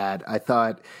engaged in that. I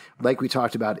thought, like we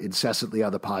talked about incessantly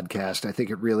on the podcast, I think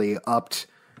it really upped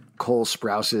Cole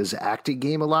Sprouse's acting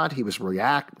game a lot. He was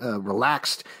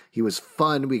relaxed. He was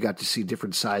fun. We got to see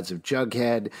different sides of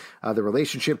Jughead. The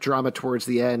relationship drama towards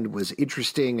the end was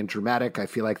interesting and dramatic. I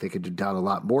feel like they could have done a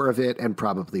lot more of it, and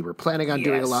probably were planning on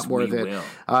doing a lot more of it.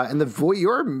 And the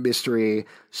voyeur mystery,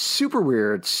 super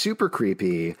weird, super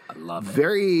creepy. I love it.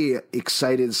 Very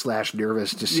excited /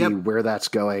 nervous to see where that's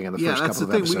going in the first couple of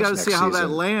episodes. We got to see how season.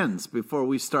 that lands before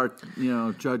we start,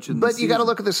 judging. But you got to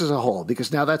look at this as a whole,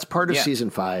 because now that's part of season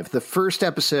 5. The first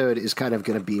episode is kind of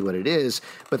going to be what it is,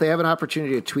 but they have an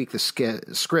opportunity to tweak the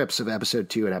scripts of episode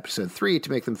 2 and episode 3 to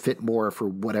make them fit more for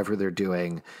whatever they're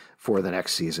doing for the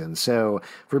next season. So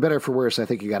for better or for worse, I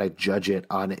think you got to judge it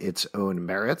on its own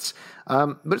merits.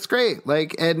 But it's great.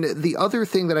 And the other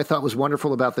thing that I thought was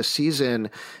wonderful about this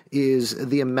season is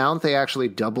the amount they actually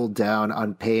doubled down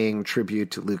on paying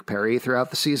tribute to Luke Perry throughout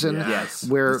the season. Yes.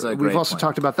 Where we've also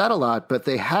talked about that a lot, but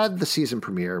they had the season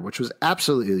premiere, which was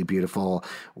absolutely beautiful.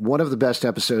 One of the best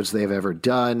episodes they've ever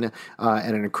done,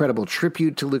 and an incredible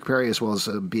tribute to Luke Perry, as well as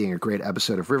being a great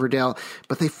episode of Riverdale.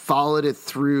 But they followed it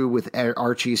through with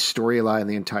Archie's storyline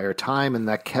the entire time, and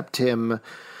that kept him,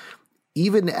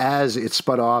 even as it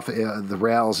spun off the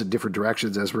rails in different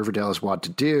directions, as Riverdale is wont to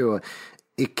do,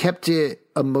 it kept it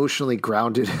emotionally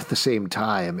grounded at the same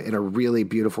time in a really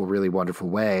beautiful, really wonderful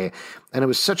way. And it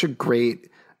was such a great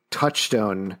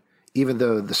touchstone, even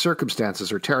though the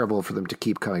circumstances are terrible for them to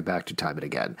keep coming back to time and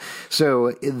again.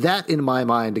 So that, in my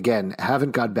mind, again,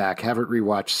 haven't gone back, haven't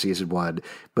rewatched season 1,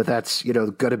 but that's,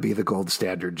 going to be the gold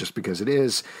standard just because it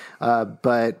is.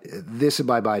 But this, in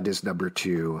my mind, is number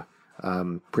 2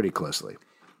 pretty closely.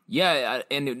 Yeah,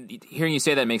 and hearing you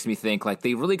say that makes me think,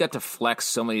 they really got to flex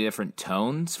so many different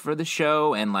tones for the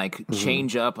show and,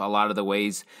 change up a lot of the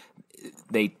ways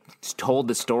they told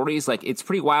the stories. It's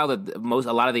pretty wild that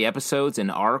a lot of the episodes and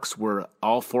arcs were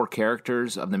all 4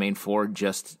 characters of the main 4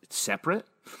 just separate,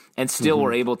 and still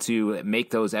were able to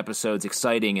make those episodes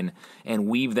exciting and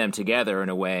weave them together in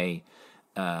a way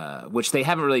which they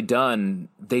haven't really done.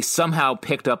 They somehow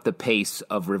picked up the pace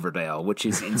of Riverdale, which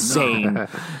is insane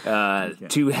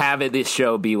to have this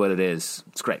show be what it is.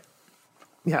 It's great.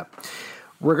 Yeah.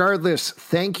 Regardless,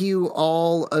 thank you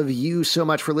all of you so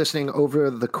much for listening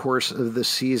over the course of the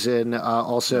season.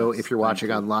 Also, if you're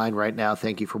watching online right now,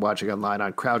 thank you for watching online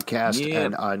on Crowdcast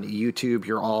and on YouTube.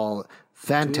 You're all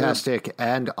fantastic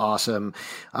and awesome.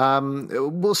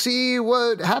 We'll see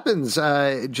what happens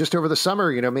just over the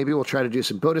summer. Maybe we'll try to do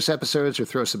some bonus episodes or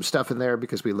throw some stuff in there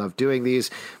because we love doing these.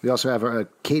 We also have a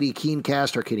Katie Keene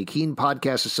cast. Our Katie Keene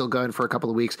podcast is still going for a couple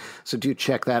of weeks, so do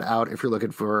check that out if you're looking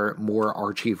for more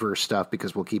Archieverse stuff,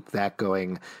 because we'll keep that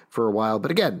going for a while. But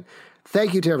again,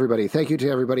 thank you to everybody. Thank you to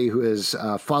everybody who has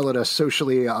followed us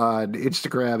socially on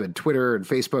Instagram and Twitter and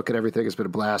Facebook and everything. It's been a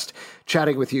blast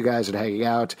chatting with you guys and hanging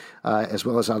out, as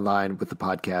well as online with the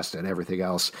podcast and everything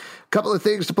else. A couple of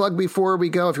things to plug before we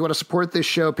go. If you want to support this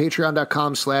show,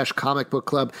 patreon.com/Comic Book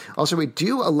Club. Also, we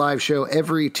do a live show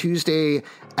every Tuesday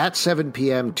at 7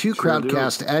 p.m. to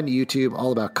Crowdcast and YouTube,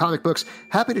 all about comic books.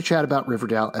 Happy to chat about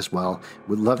Riverdale as well.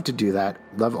 Would love to do that.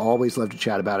 Always love to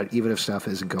chat about it, even if stuff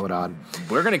isn't going on.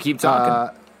 We're going to keep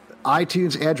talking.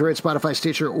 iTunes, Android, Spotify,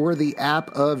 Stitcher, or the app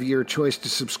of your choice to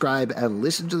subscribe and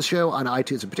listen to the show. On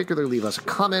iTunes in particular, leave us a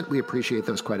comment. We appreciate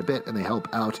those quite a bit, and they help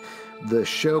out the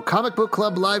show.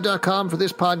 ComicBookClubLive.com for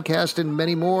this podcast and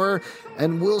many more.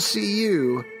 And we'll see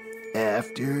you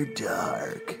after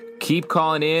dark. Keep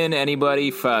calling in,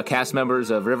 anybody, cast members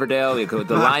of Riverdale.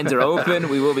 The lines are open.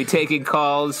 We will be taking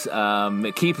calls.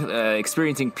 Keep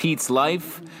experiencing Pete's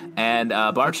life. And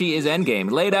Barchi is Endgame.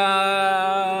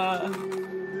 Later!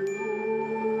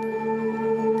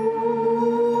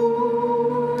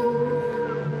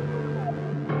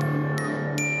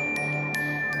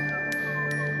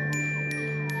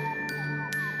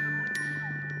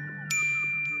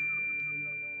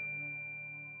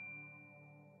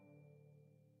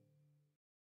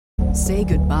 Say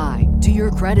goodbye to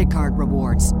your credit card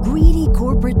rewards. Greedy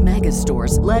corporate mega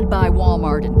stores, led by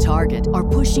Walmart and Target, are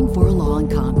pushing for a law in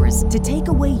Congress to take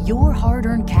away your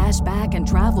hard-earned cash back and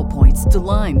travel points to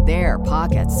line their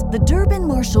pockets. The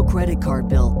Durbin-Marshall credit card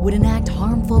bill would enact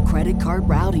harmful credit card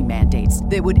routing mandates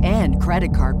that would end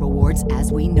credit card rewards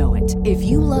as we know it. If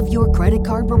you love your credit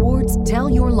card rewards, tell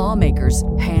your lawmakers,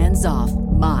 hands off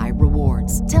my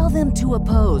rewards. Tell them to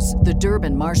oppose the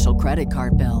Durbin-Marshall credit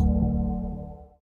card bill.